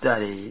Japanese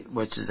study,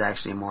 which is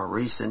actually more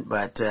recent,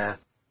 but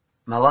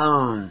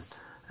Malone,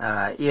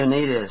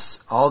 Ioannidis,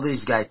 all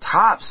these guys,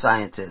 top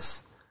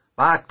scientists,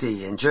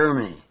 Bhakti in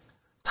Germany,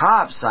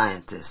 top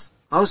scientists,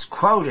 most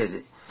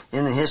quoted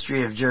in the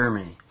history of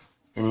Germany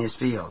in his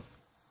field.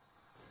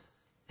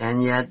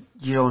 And yet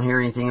you don't hear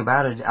anything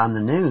about it on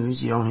the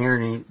news. You don't hear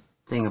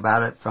anything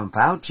about it from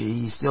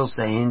Fauci. He's still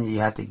saying you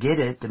have to get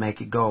it to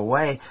make it go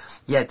away.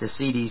 Yet the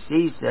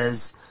CDC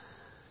says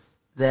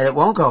that it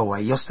won't go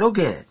away. You'll still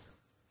get it,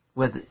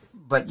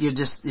 but your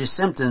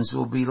symptoms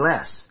will be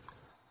less.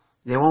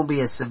 They won't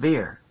be as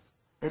severe,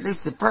 at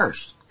least at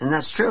first, and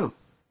that's true.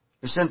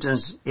 Your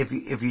symptoms,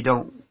 if you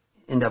don't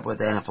end up with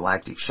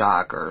anaphylactic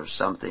shock or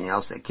something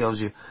else that kills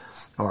you,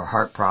 or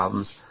heart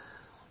problems,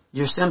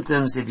 your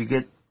symptoms, if you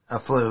get a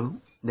flu,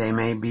 they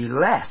may be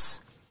less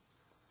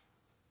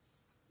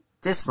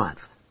this month.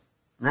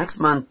 Next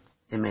month,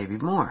 it may be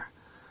more.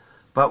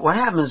 But what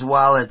happens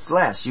while it's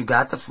less? You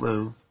got the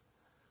flu,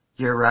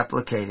 you're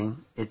replicating,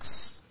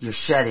 you're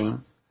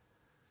shedding,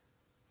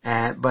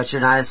 but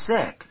you're not as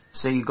sick.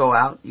 So you go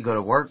out, you go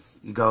to work,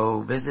 you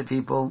go visit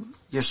people,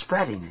 you're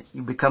spreading it.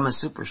 You become a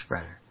super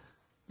spreader.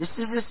 This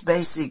is just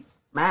basic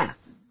math,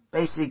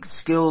 basic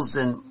skills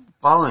in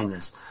following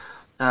this.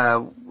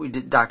 We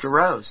did Dr.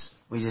 Rose.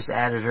 We just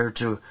added her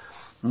to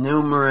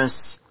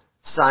numerous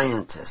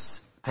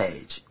scientists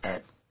page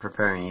at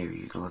Preparing You.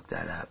 You can look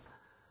that up.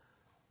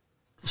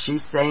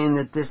 She's saying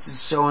that this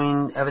is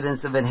showing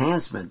evidence of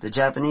enhancement. The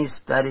Japanese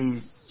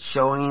studies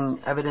showing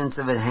evidence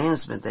of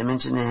enhancement. They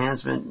mentioned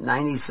enhancement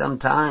 90-some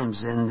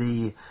times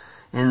in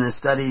the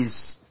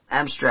study's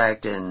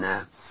abstract and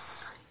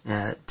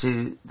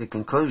to the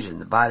conclusion,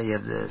 the body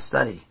of the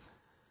study.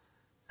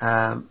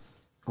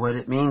 What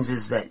it means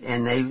is that,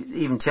 and they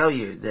even tell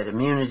you that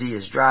immunity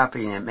is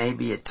dropping. It may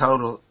be a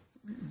total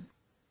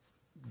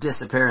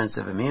disappearance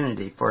of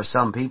immunity for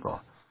some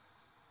people,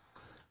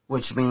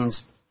 which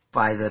means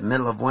by the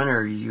middle of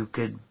winter you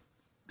could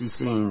be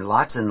seeing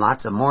lots and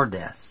lots of more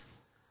deaths.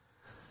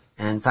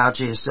 And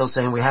Fauci is still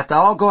saying we have to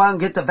all go out and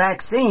get the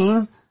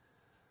vaccine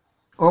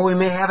or we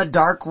may have a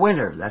dark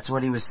winter. That's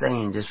what he was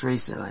saying just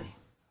recently.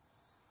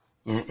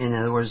 In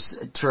other words,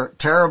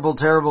 terrible,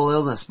 terrible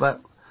illness.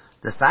 But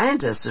the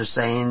scientists are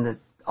saying that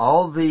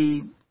all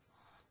the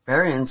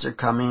variants are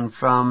coming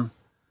from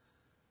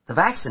the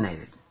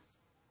vaccinated.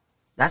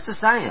 That's the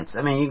science.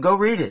 I mean, you can go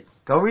read it.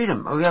 Go read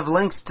them. We have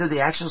links to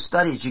the actual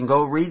studies. You can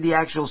go read the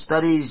actual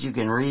studies. You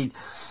can read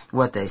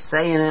what they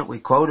say in it. We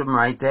quote them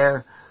right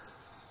there.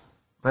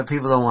 But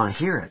people don't want to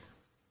hear it.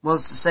 Well,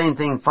 it's the same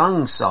thing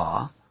Fung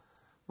saw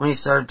when he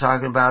started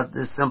talking about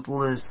the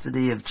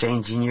simplicity of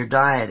changing your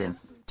diet and,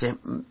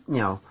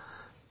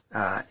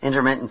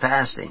 intermittent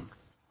fasting.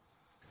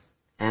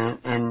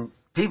 And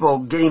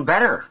people getting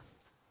better.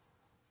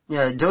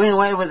 Doing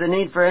away with the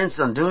need for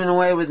insulin, doing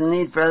away with the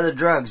need for other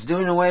drugs,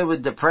 doing away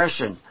with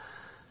depression.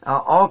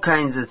 All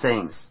kinds of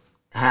things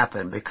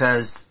happen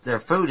because their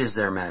food is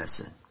their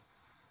medicine.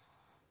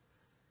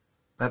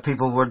 But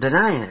people were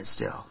denying it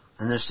still.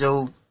 And they're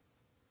still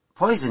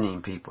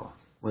poisoning people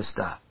with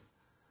stuff.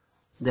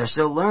 They're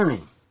still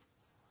learning.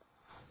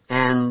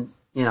 And,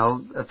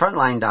 the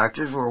frontline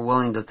doctors were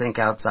willing to think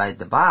outside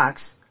the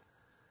box.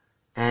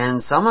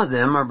 And some of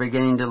them are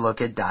beginning to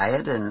look at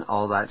diet and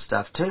all that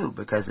stuff too,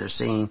 because they're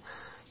seeing,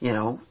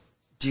 do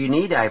you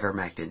need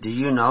ivermectin? Do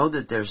you know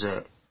that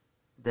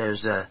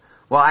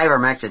well,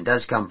 ivermectin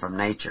does come from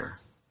nature.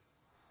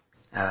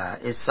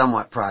 It's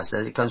somewhat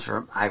processed. It comes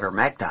from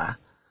ivermecta,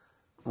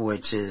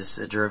 which is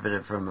a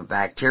derivative from a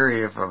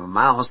bacteria from a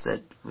mouse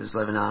that was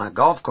living on a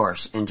golf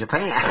course in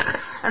Japan.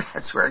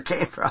 That's where it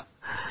came from.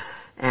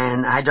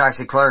 And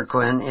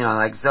hydroxychloroquine,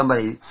 like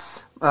somebody,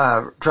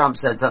 Trump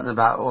said something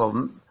about,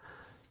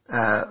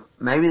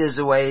 maybe there's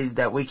a way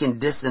that we can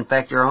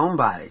disinfect our own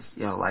bodies,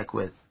 like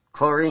with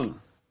chlorine.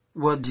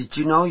 Well, did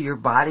you know your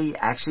body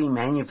actually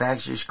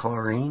manufactures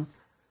chlorine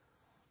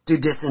to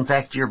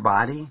disinfect your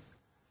body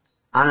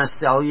on a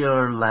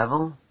cellular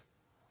level?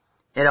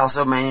 It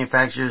also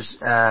manufactures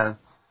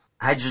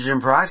hydrogen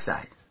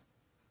peroxide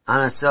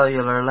on a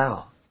cellular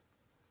level.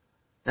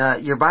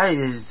 Your body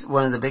is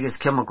one of the biggest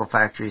chemical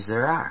factories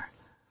there are.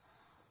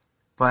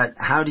 But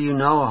how do you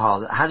know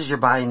how does your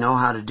body know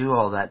how to do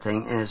all that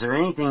thing? And is there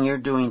anything you're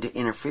doing to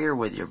interfere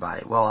with your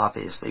body? Well,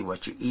 obviously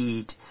what you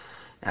eat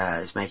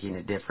is making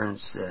a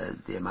difference.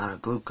 The amount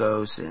of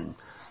glucose and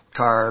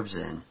carbs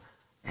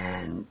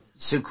and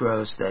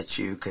sucrose that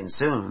you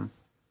consume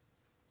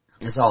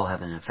is all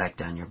having an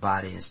effect on your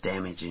body. It's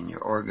damaging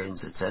your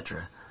organs,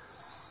 etc.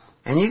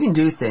 And you can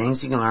do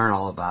things. You can learn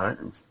all about it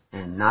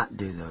and not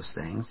do those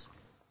things.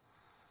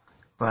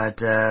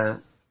 But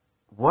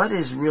what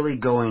is really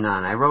going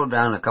on? I wrote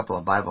down a couple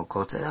of Bible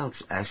quotes.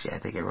 Actually, I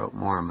think I wrote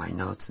more in my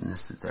notes, and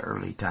this is the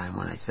early time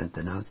when I sent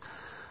the notes.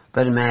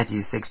 But in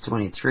Matthew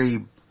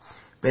 6:23,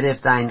 but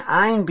if thine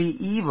eye be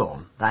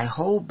evil, thy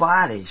whole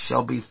body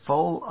shall be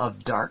full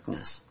of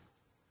darkness.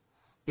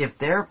 If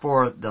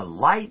therefore the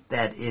light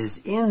that is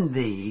in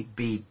thee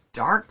be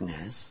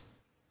darkness,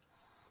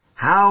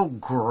 how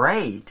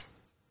great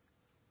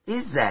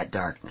is that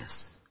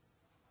darkness?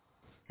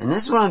 And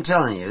this is what I'm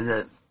telling you,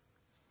 that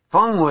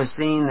Fung was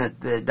seeing that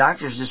the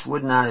doctors just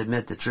would not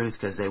admit the truth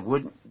because they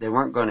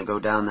weren't going to go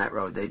down that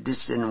road. They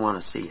just didn't want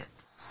to see it.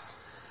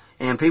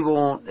 And people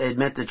won't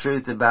admit the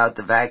truth about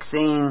the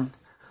vaccine.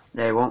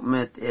 They won't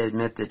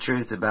admit the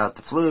truth about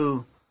the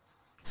flu.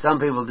 Some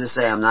people just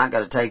say, I'm not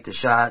going to take the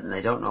shot, and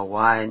they don't know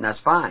why, and that's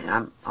fine.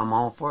 I'm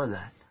all for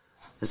that.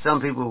 There's some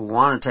people who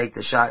want to take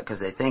the shot because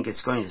they think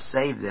it's going to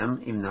save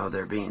them, even though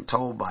they're being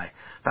told by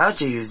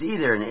Fauci, who's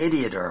either an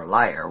idiot or a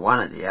liar, one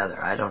or the other.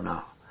 I don't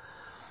know.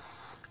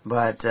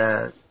 But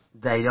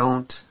they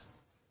don't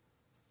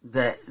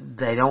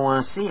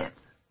want to see it.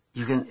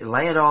 You can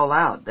lay it all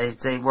out. They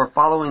say, we're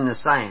following the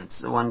science.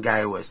 The one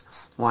guy was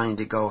wanting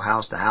to go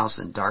house to house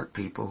and dart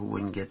people who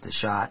wouldn't get the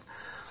shot.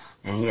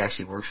 And he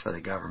actually works for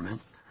the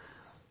government.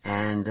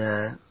 And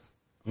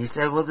he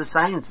said, well, the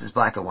science is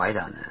black and white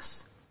on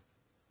this.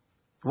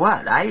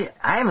 What? I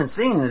haven't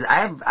seen this.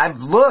 I've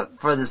looked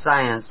for the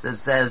science that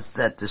says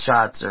that the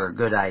shots are a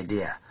good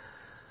idea.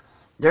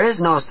 There is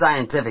no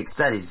scientific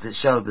studies that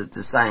show that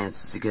the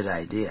science is a good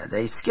idea.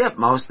 They skip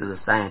most of the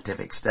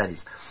scientific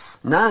studies.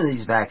 None of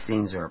these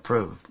vaccines are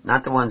approved,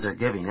 not the ones they're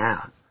giving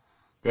out.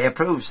 They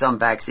approved some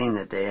vaccine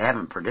that they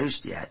haven't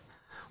produced yet,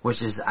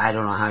 which is, I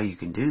don't know how you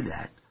can do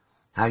that.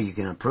 How you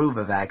can approve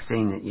a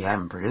vaccine that you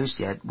haven't produced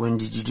yet. When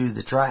did you do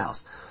the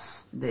trials?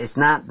 It's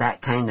not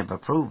that kind of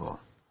approval.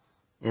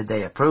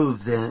 They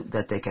approved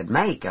that they could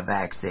make a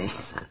vaccine.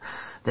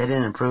 They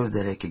didn't approve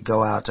that it could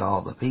go out to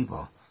all the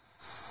people.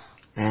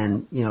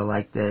 And,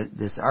 like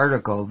this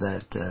article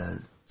that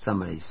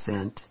somebody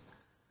sent,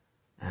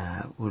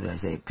 what did I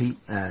say, Pete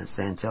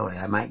Santilli,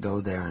 I might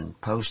go there and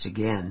post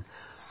again,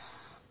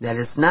 that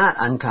it's not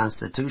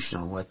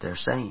unconstitutional what they're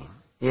saying.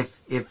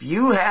 If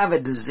you have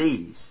a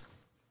disease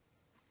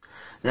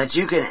that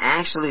you can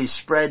actually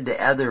spread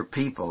to other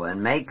people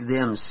and make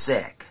them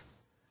sick,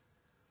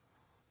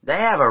 they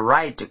have a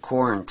right to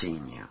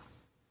quarantine you.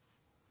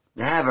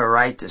 They have a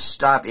right to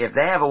stop. If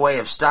they have a way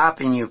of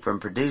stopping you from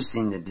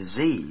producing the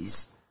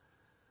disease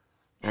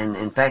and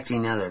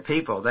infecting other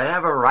people, they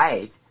have a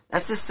right.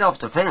 That's just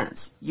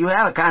self-defense. You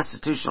have a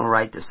constitutional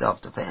right to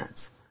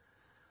self-defense.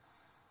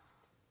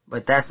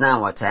 But that's not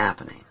what's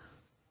happening.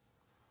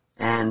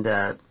 And,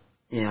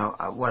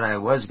 what I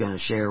was going to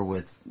share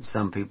with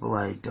some people,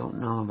 I don't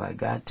know if I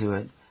got to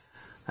it.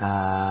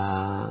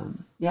 I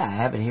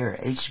have it here.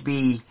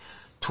 HB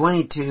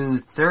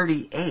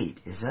 2238.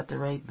 Is that the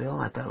right bill?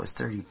 I thought it was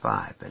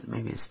 35, but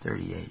maybe it's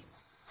 38.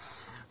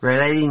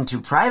 Relating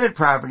to private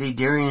property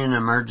during an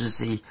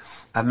emergency,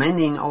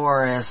 amending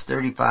ORS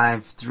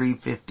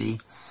 35-350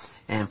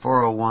 and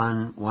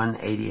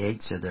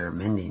 401-188, so they're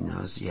amending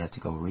those. You have to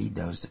go read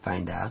those to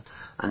find out.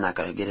 I'm not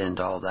going to get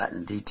into all that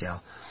in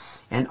detail.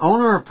 An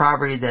owner of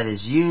property that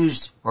is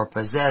used or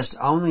possessed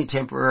only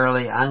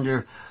temporarily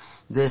under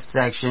this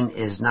section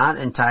is not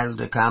entitled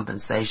to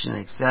compensation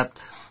except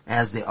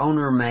as the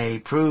owner may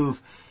prove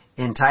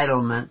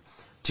entitlement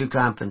to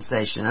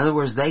compensation. In other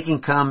words, they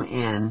can come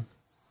in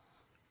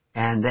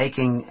and they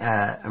can,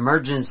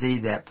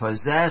 emergency that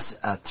possess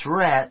a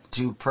threat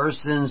to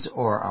persons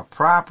or a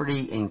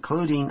property,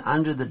 including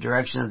under the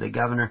direction of the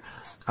governor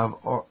of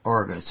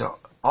Oregon. So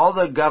all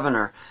the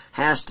governor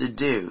has to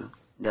do,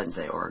 doesn't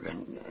say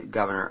Oregon,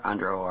 governor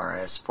under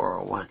ORS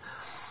 401,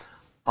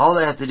 all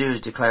they have to do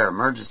is declare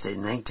emergency,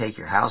 and they can take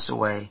your house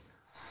away,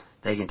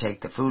 they can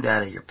take the food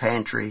out of your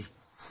pantry,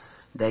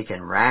 they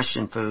can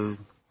ration food,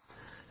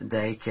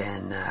 they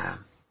can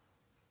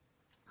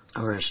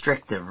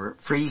restrict the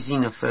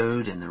freezing of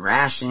food and the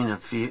rationing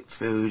of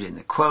food and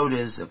the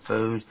quotas of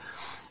food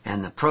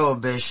and the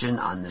prohibition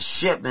on the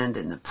shipment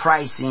and the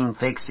pricing,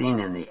 fixing,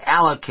 and the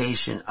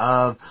allocation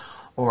of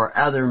or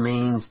other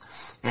means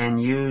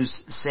and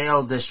use,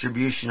 sale,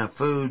 distribution of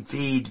food,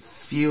 feed,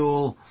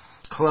 fuel,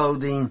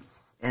 clothing,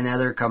 and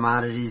other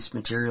commodities,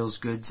 materials,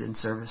 goods, and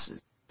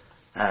services.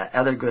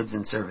 Other goods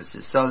and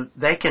services. So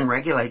they can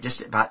regulate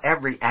just about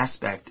every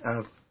aspect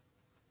of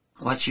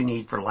what you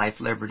need for life,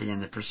 liberty,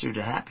 and the pursuit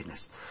of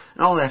happiness.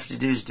 And all they have to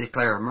do is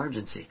declare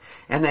emergency.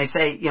 And they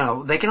say,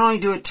 they can only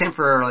do it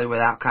temporarily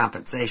without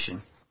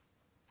compensation.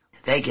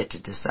 They get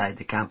to decide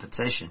the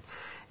compensation.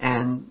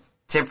 And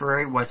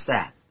temporary, what's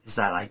that? Is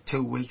that like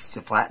 2 weeks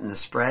to flatten the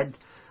spread?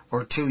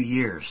 Or 2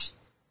 years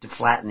to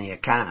flatten the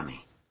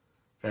economy?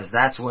 Because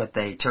that's what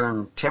they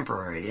turn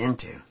temporary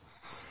into.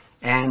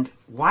 And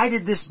why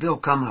did this bill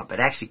come up? It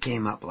actually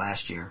came up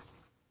last year.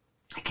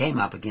 It came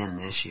up again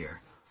this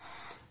year.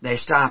 They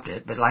stopped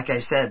it, but like I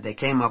said, they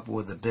came up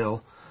with a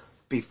bill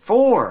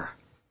before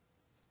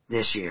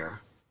this year,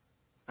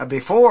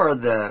 before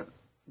the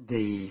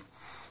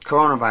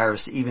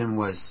coronavirus even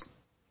was,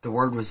 the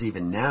word was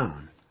even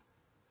known.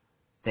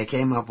 They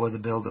came up with a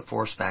bill to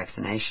force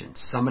vaccinations.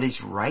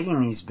 Somebody's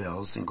writing these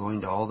bills and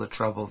going to all the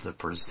trouble to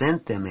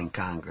present them in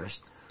Congress,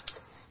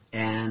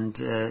 and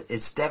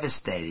it's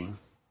devastating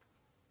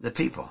the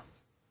people.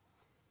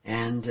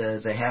 And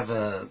they have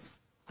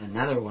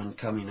another one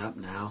coming up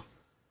now,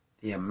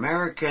 the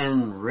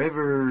American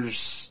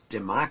Rivers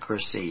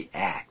Democracy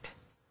Act.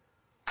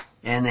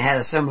 And they had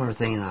a similar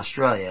thing in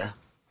Australia.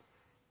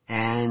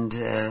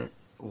 And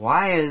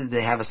why did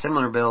they have a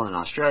similar bill in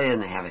Australia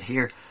and they have it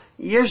here?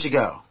 Years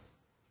ago,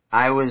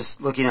 I was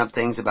looking up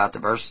things about the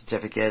birth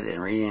certificate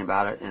and reading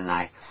about it, and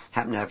I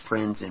happened to have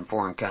friends in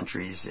foreign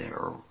countries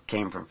or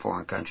came from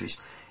foreign countries.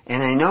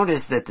 And I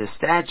noticed that the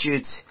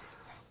statutes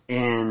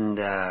in,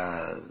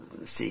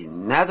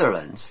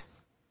 Netherlands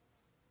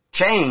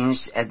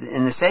changed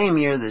in the same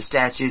year the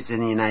statutes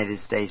in the United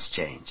States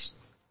changed.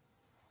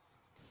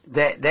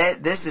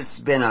 This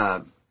has been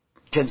a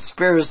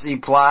conspiracy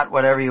plot,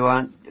 whatever you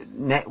want,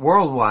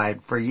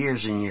 worldwide for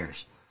years and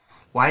years.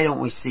 Why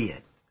don't we see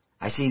it?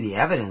 I see the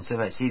evidence of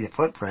it. I see the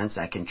footprints.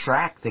 I can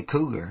track the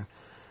cougar.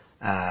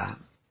 I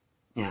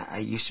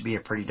used to be a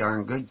pretty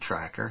darn good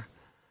tracker.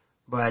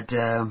 But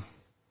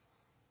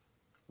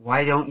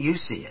why don't you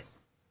see it?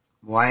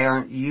 Why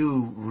aren't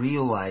you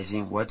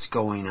realizing what's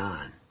going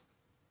on?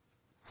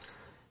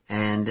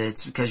 And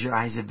it's because your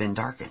eyes have been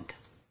darkened.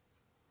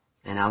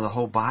 And now the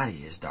whole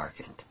body is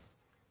darkened.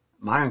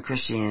 Modern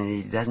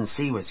Christianity doesn't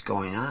see what's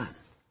going on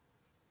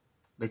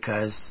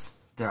because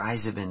their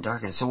eyes have been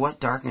darkened. So what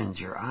darkens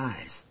your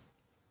eyes?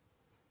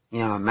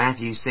 In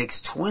Matthew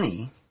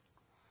 6:20,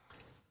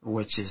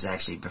 which is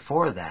actually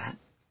before that,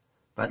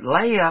 but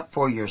lay up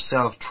for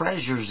yourself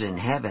treasures in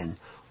heaven,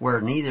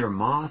 where neither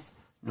moth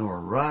nor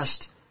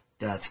rust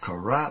doth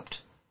corrupt,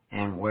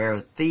 and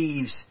where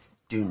thieves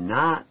do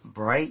not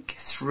break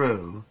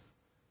through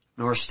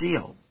nor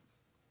steal.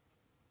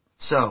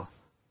 So,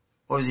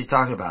 what was he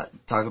talking about?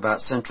 Talking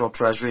about central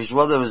treasuries?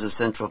 Well, there was a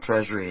central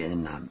treasury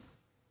in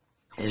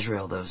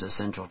Israel. There was a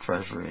central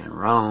treasury in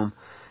Rome.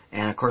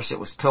 And, of course, it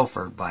was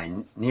pilfered by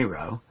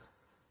Nero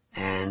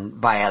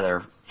and by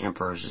other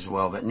emperors as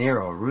well. But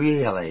Nero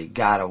really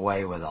got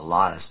away with a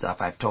lot of stuff.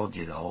 I've told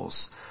you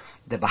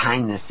the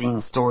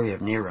behind-the-scenes story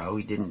of Nero.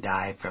 He didn't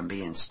die from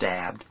being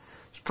stabbed.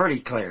 It's pretty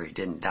clear he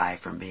didn't die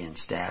from being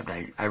stabbed.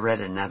 I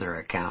read another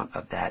account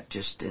of that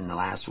just in the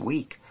last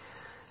week.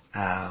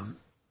 The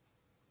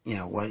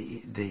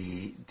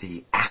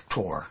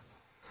actor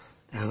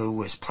who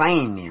was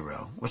playing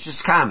Nero, which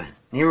is common.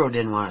 Nero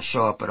didn't want to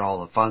show up at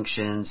all the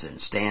functions and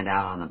stand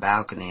out on the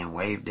balcony and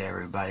wave to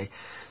everybody.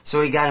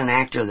 So he got an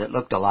actor that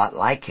looked a lot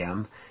like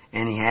him,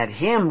 and he had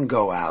him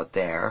go out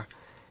there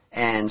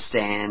and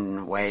stand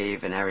and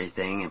wave and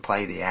everything and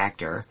play the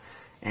actor,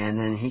 and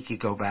then he could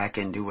go back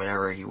and do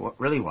whatever he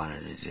really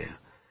wanted to do.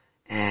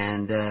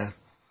 And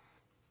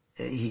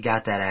he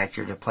got that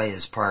actor to play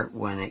his part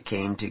when it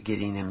came to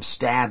getting him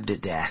stabbed to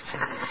death.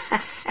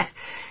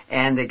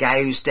 And the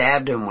guy who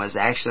stabbed him was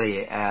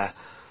actually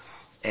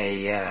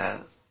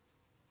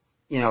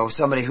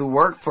somebody who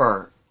worked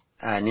for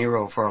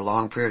Nero for a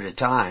long period of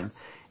time.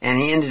 And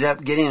he ended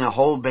up getting a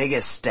whole big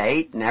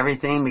estate and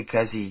everything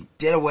because he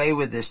did away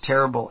with this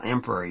terrible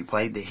emperor. He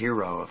played the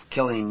hero of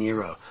killing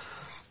Nero.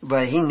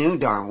 But he knew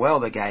darn well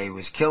the guy he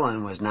was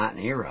killing was not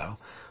Nero,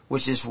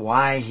 which is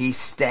why he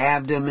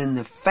stabbed him in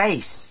the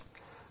face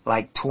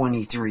like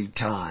 23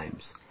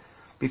 times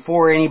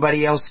before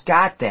anybody else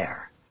got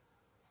there.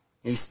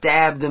 He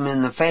stabbed him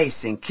in the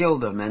face and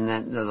killed him, and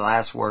then the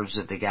last words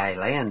of the guy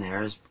laying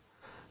there is,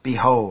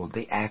 "Behold,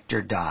 the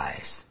actor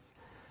dies."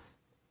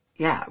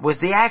 Yeah, it was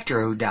the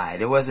actor who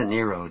died. It wasn't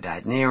Nero who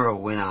died. Nero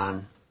went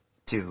on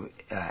to,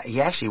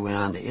 he actually went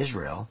on to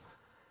Israel,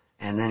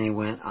 and then he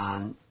went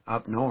on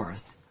up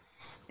north,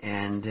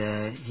 and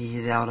he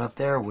hid out up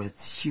there with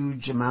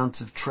huge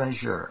amounts of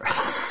treasure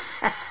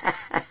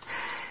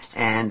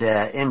and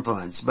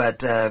influence. But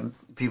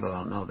people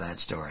don't know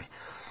that story.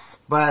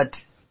 But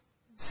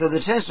so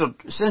the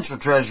central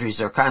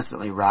treasuries are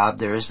constantly robbed.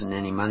 There isn't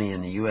any money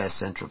in the U.S.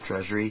 Central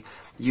Treasury.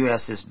 The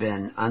U.S. has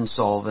been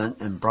insolvent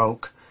and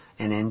broke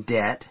and in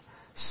debt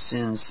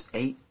since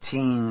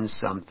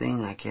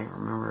 18-something. I can't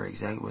remember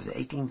exactly. Was it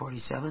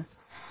 1847?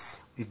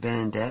 We've been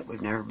in debt.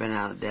 We've never been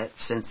out of debt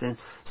since then.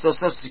 So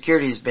Social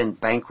Security has been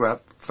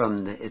bankrupt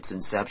from its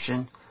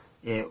inception.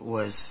 It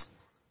was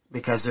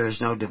because there is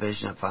no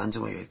division of funds,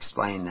 and we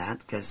explained that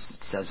because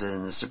it says it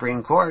in the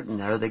Supreme Court, and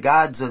they're the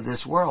gods of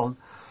this world.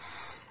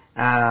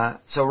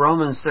 So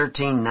Romans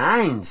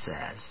 13:9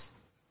 says,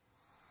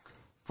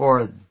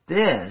 "For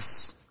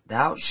this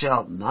thou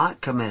shalt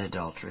not commit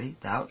adultery,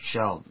 thou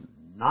shalt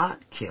not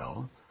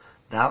kill,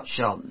 thou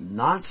shalt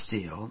not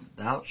steal,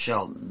 thou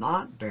shalt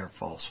not bear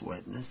false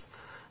witness,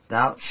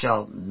 thou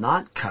shalt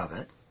not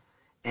covet,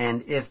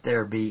 and if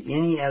there be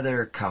any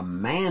other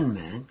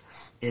commandment,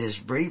 it is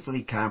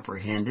briefly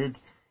comprehended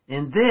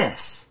in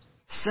this,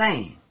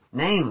 saying,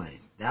 namely,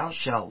 thou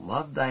shalt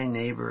love thy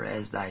neighbor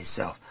as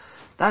thyself."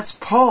 That's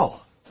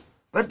Paul.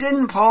 But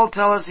didn't Paul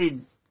tell us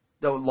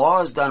the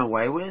law is done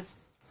away with?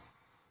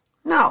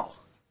 No.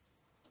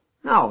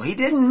 No, he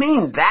didn't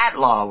mean that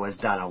law was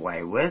done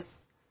away with.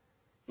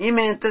 He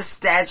meant the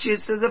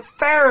statutes of the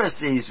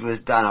Pharisees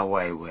was done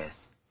away with.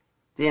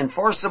 The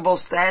enforceable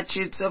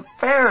statutes of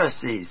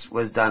Pharisees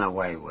was done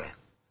away with.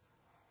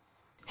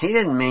 He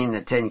didn't mean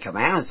the Ten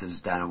Commandments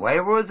was done away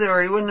with,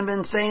 or he wouldn't have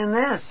been saying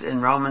this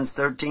in Romans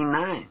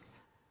 13:9.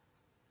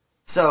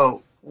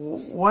 So,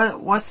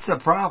 what's the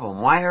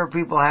problem? Why are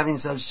people having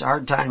such a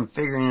hard time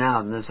figuring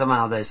out? And then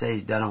somehow they say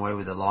he's done away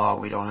with the law.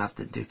 We don't have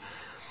to do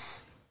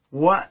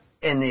what.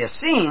 And the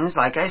Essenes,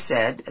 like I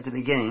said at the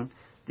beginning,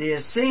 the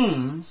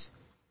Essenes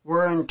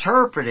were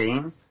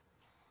interpreting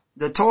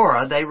the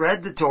Torah. They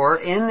read the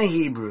Torah in the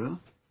Hebrew,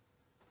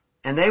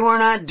 and they were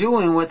not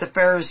doing what the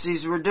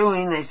Pharisees were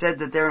doing. They said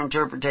that their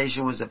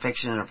interpretation was a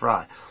fiction and a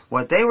fraud.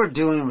 What they were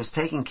doing was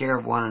taking care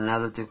of one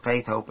another through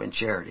faith, hope, and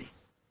charity.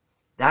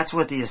 That's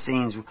what the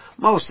Essenes,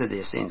 most of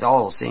the Essenes,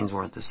 all Essenes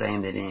weren't the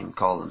same. They didn't even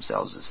call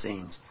themselves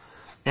Essenes.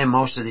 And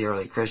most of the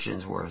early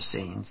Christians were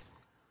Essenes.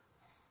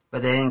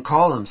 But they didn't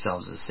call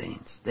themselves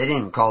Essenes. They didn't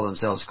even call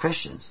themselves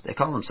Christians. They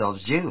called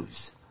themselves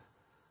Jews.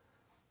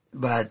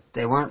 But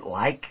they weren't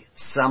like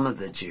some of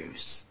the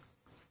Jews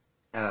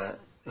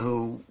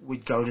who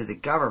would go to the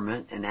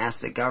government and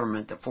ask the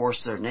government to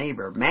force their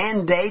neighbor,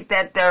 mandate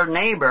that their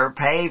neighbor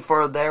pay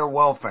for their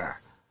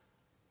welfare.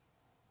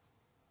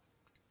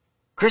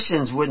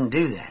 Christians wouldn't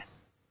do that.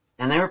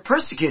 And they were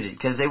persecuted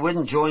because they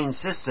wouldn't join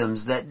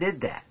systems that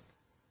did that.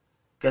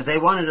 Because they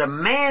wanted to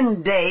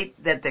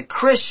mandate that the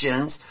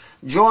Christians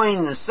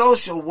join the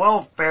social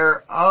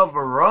welfare of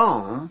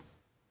Rome,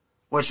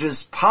 which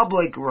was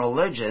public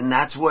religion.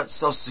 That's what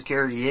Social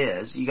Security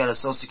is. You got a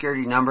Social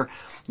Security number.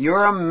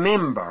 You're a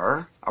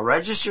member, a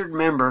registered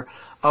member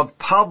of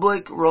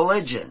public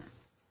religion.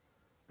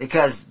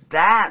 Because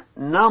that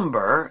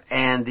number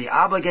and the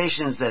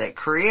obligations that it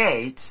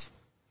creates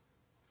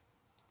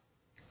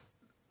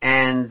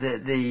and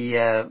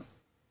the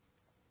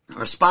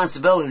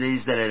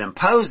responsibilities that it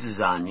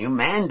imposes on you,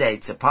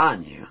 mandates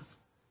upon you,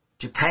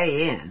 to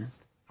pay in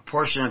a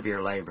portion of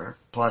your labor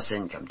plus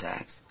income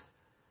tax.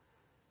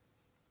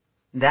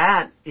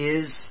 That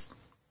is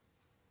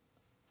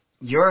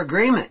your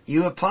agreement.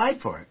 You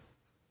applied for it.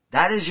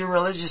 That is your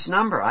religious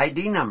number,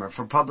 ID number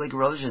for public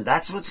religion.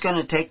 That's what's going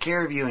to take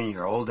care of you in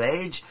your old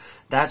age.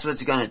 That's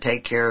what's going to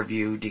take care of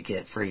you to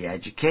get free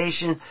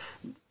education.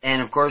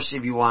 And of course,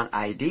 if you want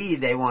ID,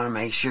 they want to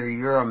make sure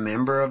you're a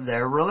member of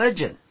their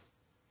religion.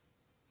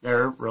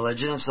 Their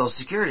religion of Social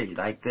Security.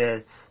 Like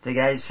the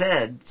guy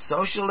said,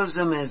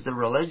 socialism is the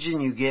religion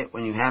you get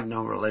when you have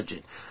no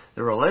religion.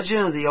 The religion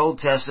of the Old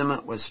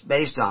Testament was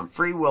based on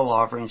free will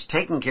offerings,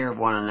 taking care of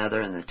one another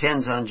in the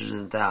tens, hundreds,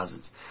 and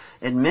thousands,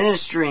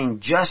 administering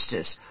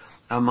justice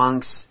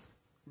amongst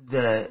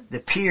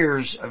the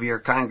peers of your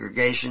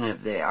congregation.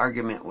 If the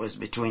argument was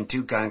between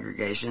two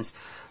congregations,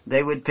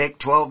 they would pick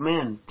 12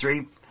 men,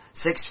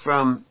 6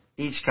 from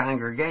each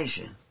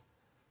congregation,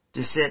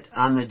 to sit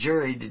on the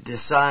jury to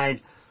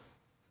decide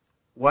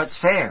what's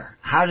fair.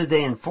 How did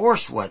they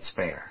enforce what's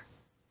fair?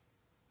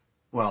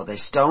 Well, they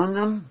stoned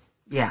them?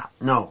 Yeah,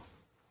 no.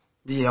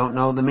 You don't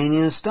know the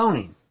meaning of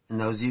stoning. And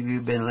those of you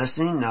who've been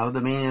listening know the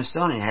meaning of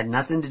stoning. It had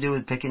nothing to do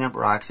with picking up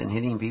rocks and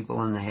hitting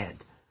people in the head.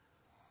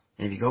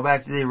 And if you go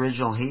back to the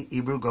original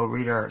Hebrew, go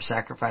read our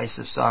Sacrifice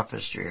of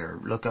Sophistry or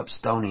look up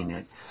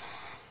stoning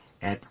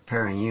at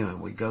Preparing You,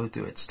 and we go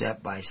through it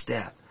step by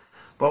step.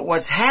 But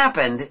what's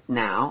happened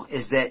now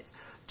is that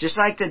just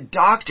like the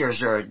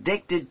doctors are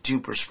addicted to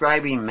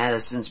prescribing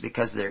medicines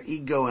because of their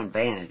ego and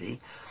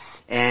vanity,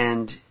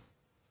 and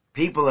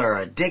people are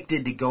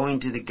addicted to going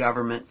to the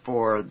government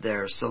for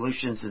their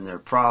solutions and their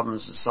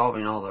problems and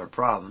solving all their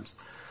problems,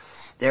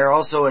 they're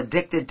also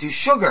addicted to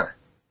sugar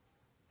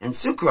and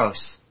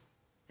sucrose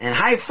and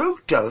high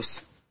fructose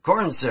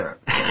corn syrup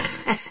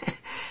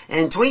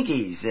and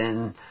Twinkies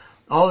and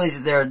all these.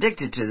 They're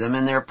addicted to them,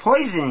 and they're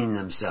poisoning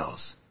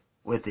themselves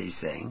with these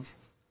things,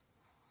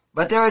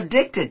 but they're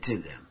addicted to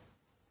them.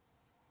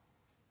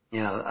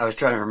 You know, I was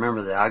trying to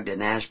remember the Ogden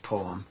Nash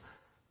poem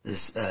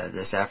this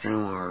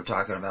afternoon when we were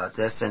talking about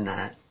this, and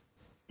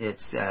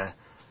it's I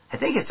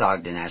think it's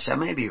Ogden Nash. I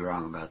may be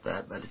wrong about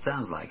that, but it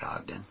sounds like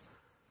Ogden,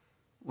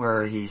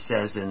 where he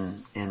says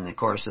in the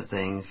course of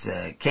things,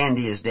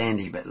 candy is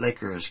dandy, but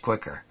liquor is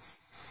quicker,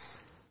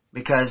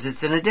 because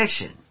it's an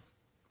addiction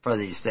for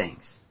these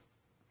things,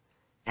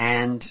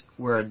 and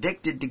we're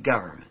addicted to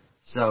government.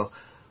 So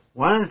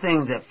one of the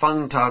things that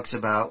Fung talks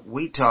about,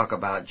 we talk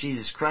about,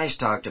 Jesus Christ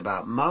talked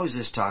about,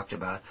 Moses talked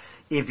about,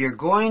 if you're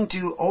going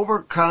to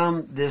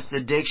overcome this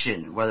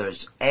addiction, whether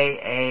it's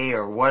AA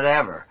or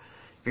whatever,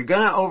 if you're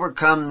going to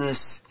overcome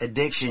this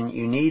addiction,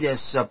 you need a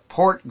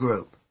support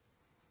group.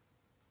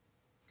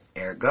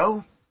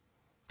 Ergo,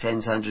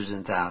 tens, hundreds,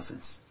 and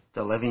thousands.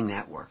 The Living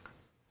Network.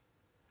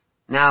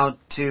 Now,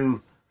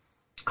 to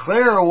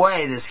clear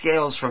away the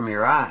scales from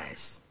your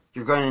eyes,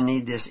 you're going to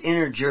need this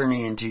inner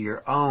journey into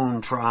your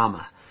own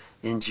trauma,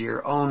 into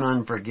your own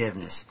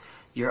unforgiveness,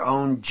 your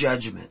own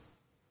judgment.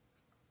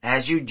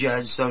 As you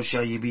judge, so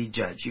shall you be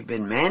judged. You've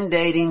been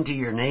mandating to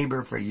your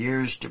neighbor for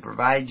years to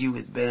provide you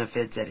with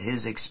benefits at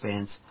his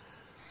expense,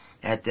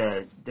 at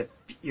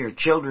your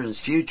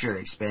children's future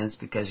expense,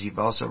 because you've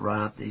also run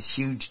up these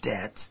huge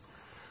debts,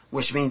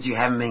 which means you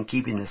haven't been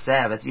keeping the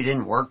Sabbath. You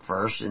didn't work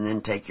first and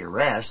then take your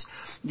rest.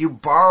 You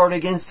borrowed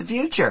against the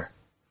future.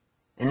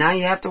 And now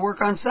you have to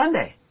work on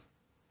Sunday.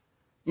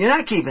 You're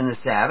not keeping the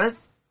Sabbath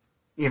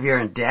if you're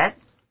in debt.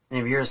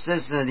 If you're a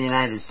citizen of the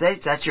United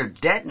States, that's your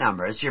debt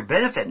number. It's your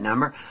benefit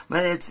number,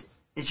 but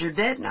it's your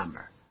debt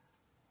number.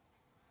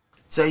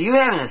 So you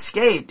haven't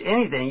escaped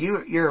anything.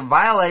 You're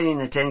violating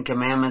the Ten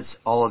Commandments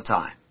all the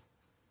time.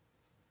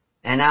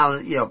 And now,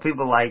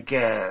 people like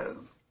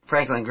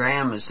Franklin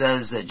Graham, who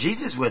says that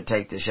Jesus would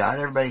take the shot.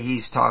 Everybody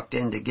he's talked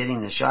into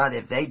getting the shot,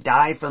 if they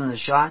die from the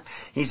shot,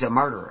 he's a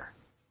murderer.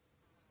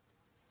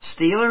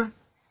 Stealer,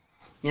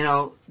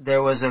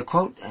 there was a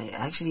quote.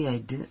 Actually,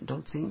 I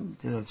don't seem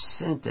to have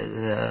sent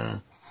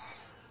it.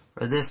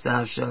 For this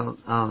thou shalt.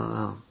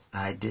 Oh,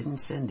 I didn't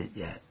send it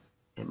yet.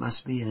 It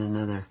must be in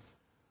another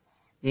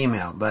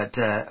email. But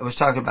I was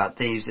talking about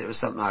thieves. It was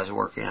something I was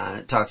working on.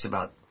 It talks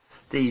about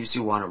thieves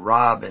who want to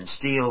rob and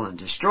steal and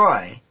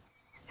destroy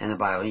in the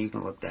Bible. You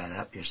can look that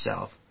up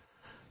yourself.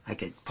 I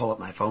could pull up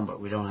my phone, but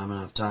we don't have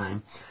enough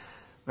time.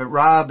 But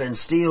rob and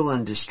steal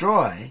and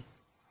destroy.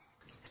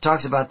 It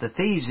talks about the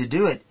thieves who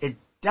do it. It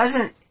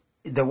doesn't.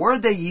 The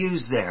word they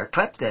use there,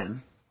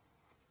 kleptic,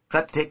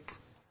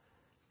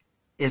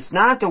 it's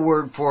not the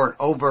word for an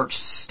overt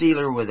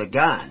stealer with a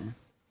gun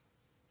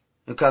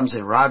who comes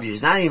and robs you.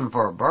 It's not even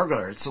for a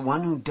burglar. It's the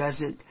one who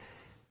does it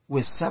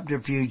with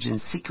subterfuge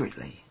and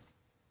secretly.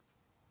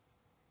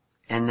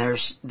 And they're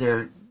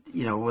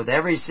with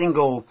every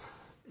single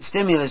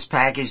stimulus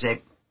package,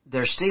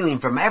 they're stealing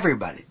from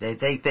everybody. They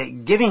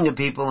giving to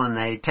people and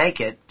they take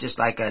it just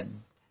like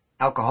an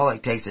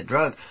alcoholic takes a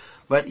drug.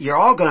 But you're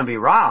all going to be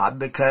robbed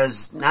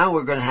because now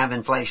we're going to have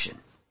inflation.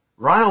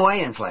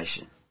 Runaway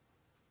inflation.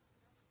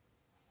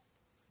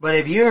 But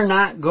if you're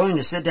not going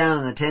to sit down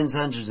in the tens,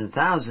 hundreds, and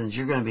thousands,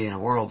 you're going to be in a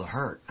world of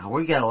hurt. Now,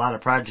 we got a lot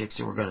of projects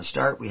that we're going to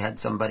start. We had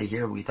somebody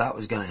here we thought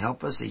was going to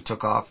help us. He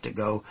took off to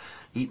go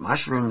eat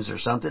mushrooms or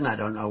something. I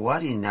don't know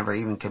what. He never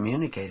even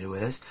communicated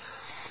with us.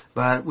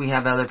 But we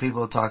have other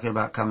people talking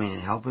about coming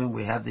and helping.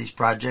 We have these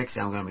projects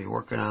I'm going to be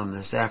working on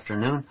this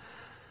afternoon.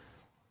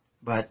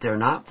 But they're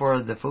not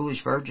for the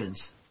foolish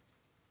virgins.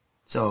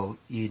 So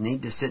you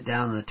need to sit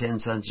down in the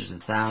tens, hundreds,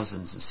 and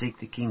thousands and seek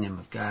the kingdom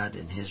of God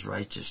and His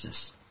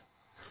righteousness.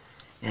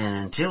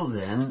 And until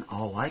then,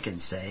 all I can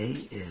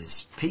say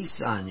is peace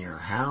on your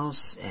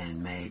house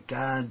and may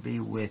God be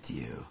with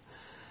you.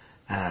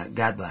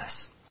 God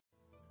bless.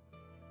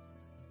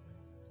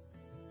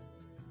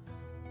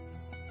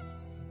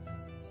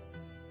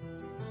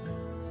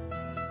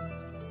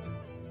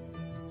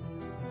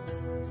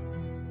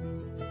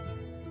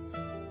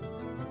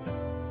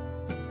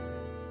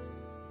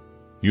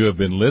 You have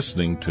been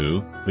listening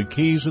to The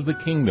Keys of the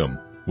Kingdom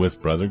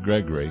with Brother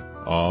Gregory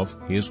of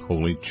His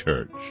Holy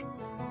Church.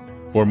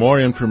 For more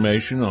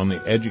information on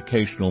the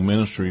educational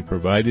ministry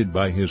provided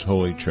by His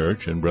Holy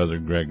Church and Brother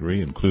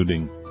Gregory,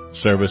 including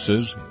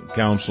services,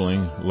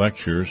 counseling,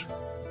 lectures,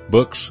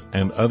 books,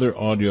 and other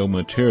audio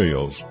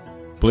materials,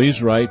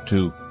 please write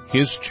to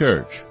His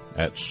Church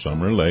at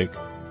Summer Lake,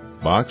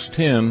 Box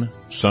 10,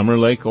 Summer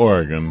Lake,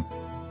 Oregon,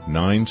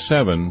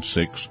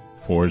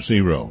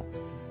 97640.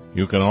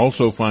 You can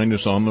also find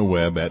us on the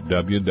web at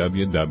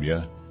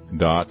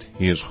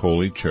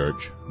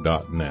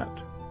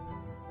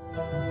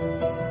www.hisholychurch.net.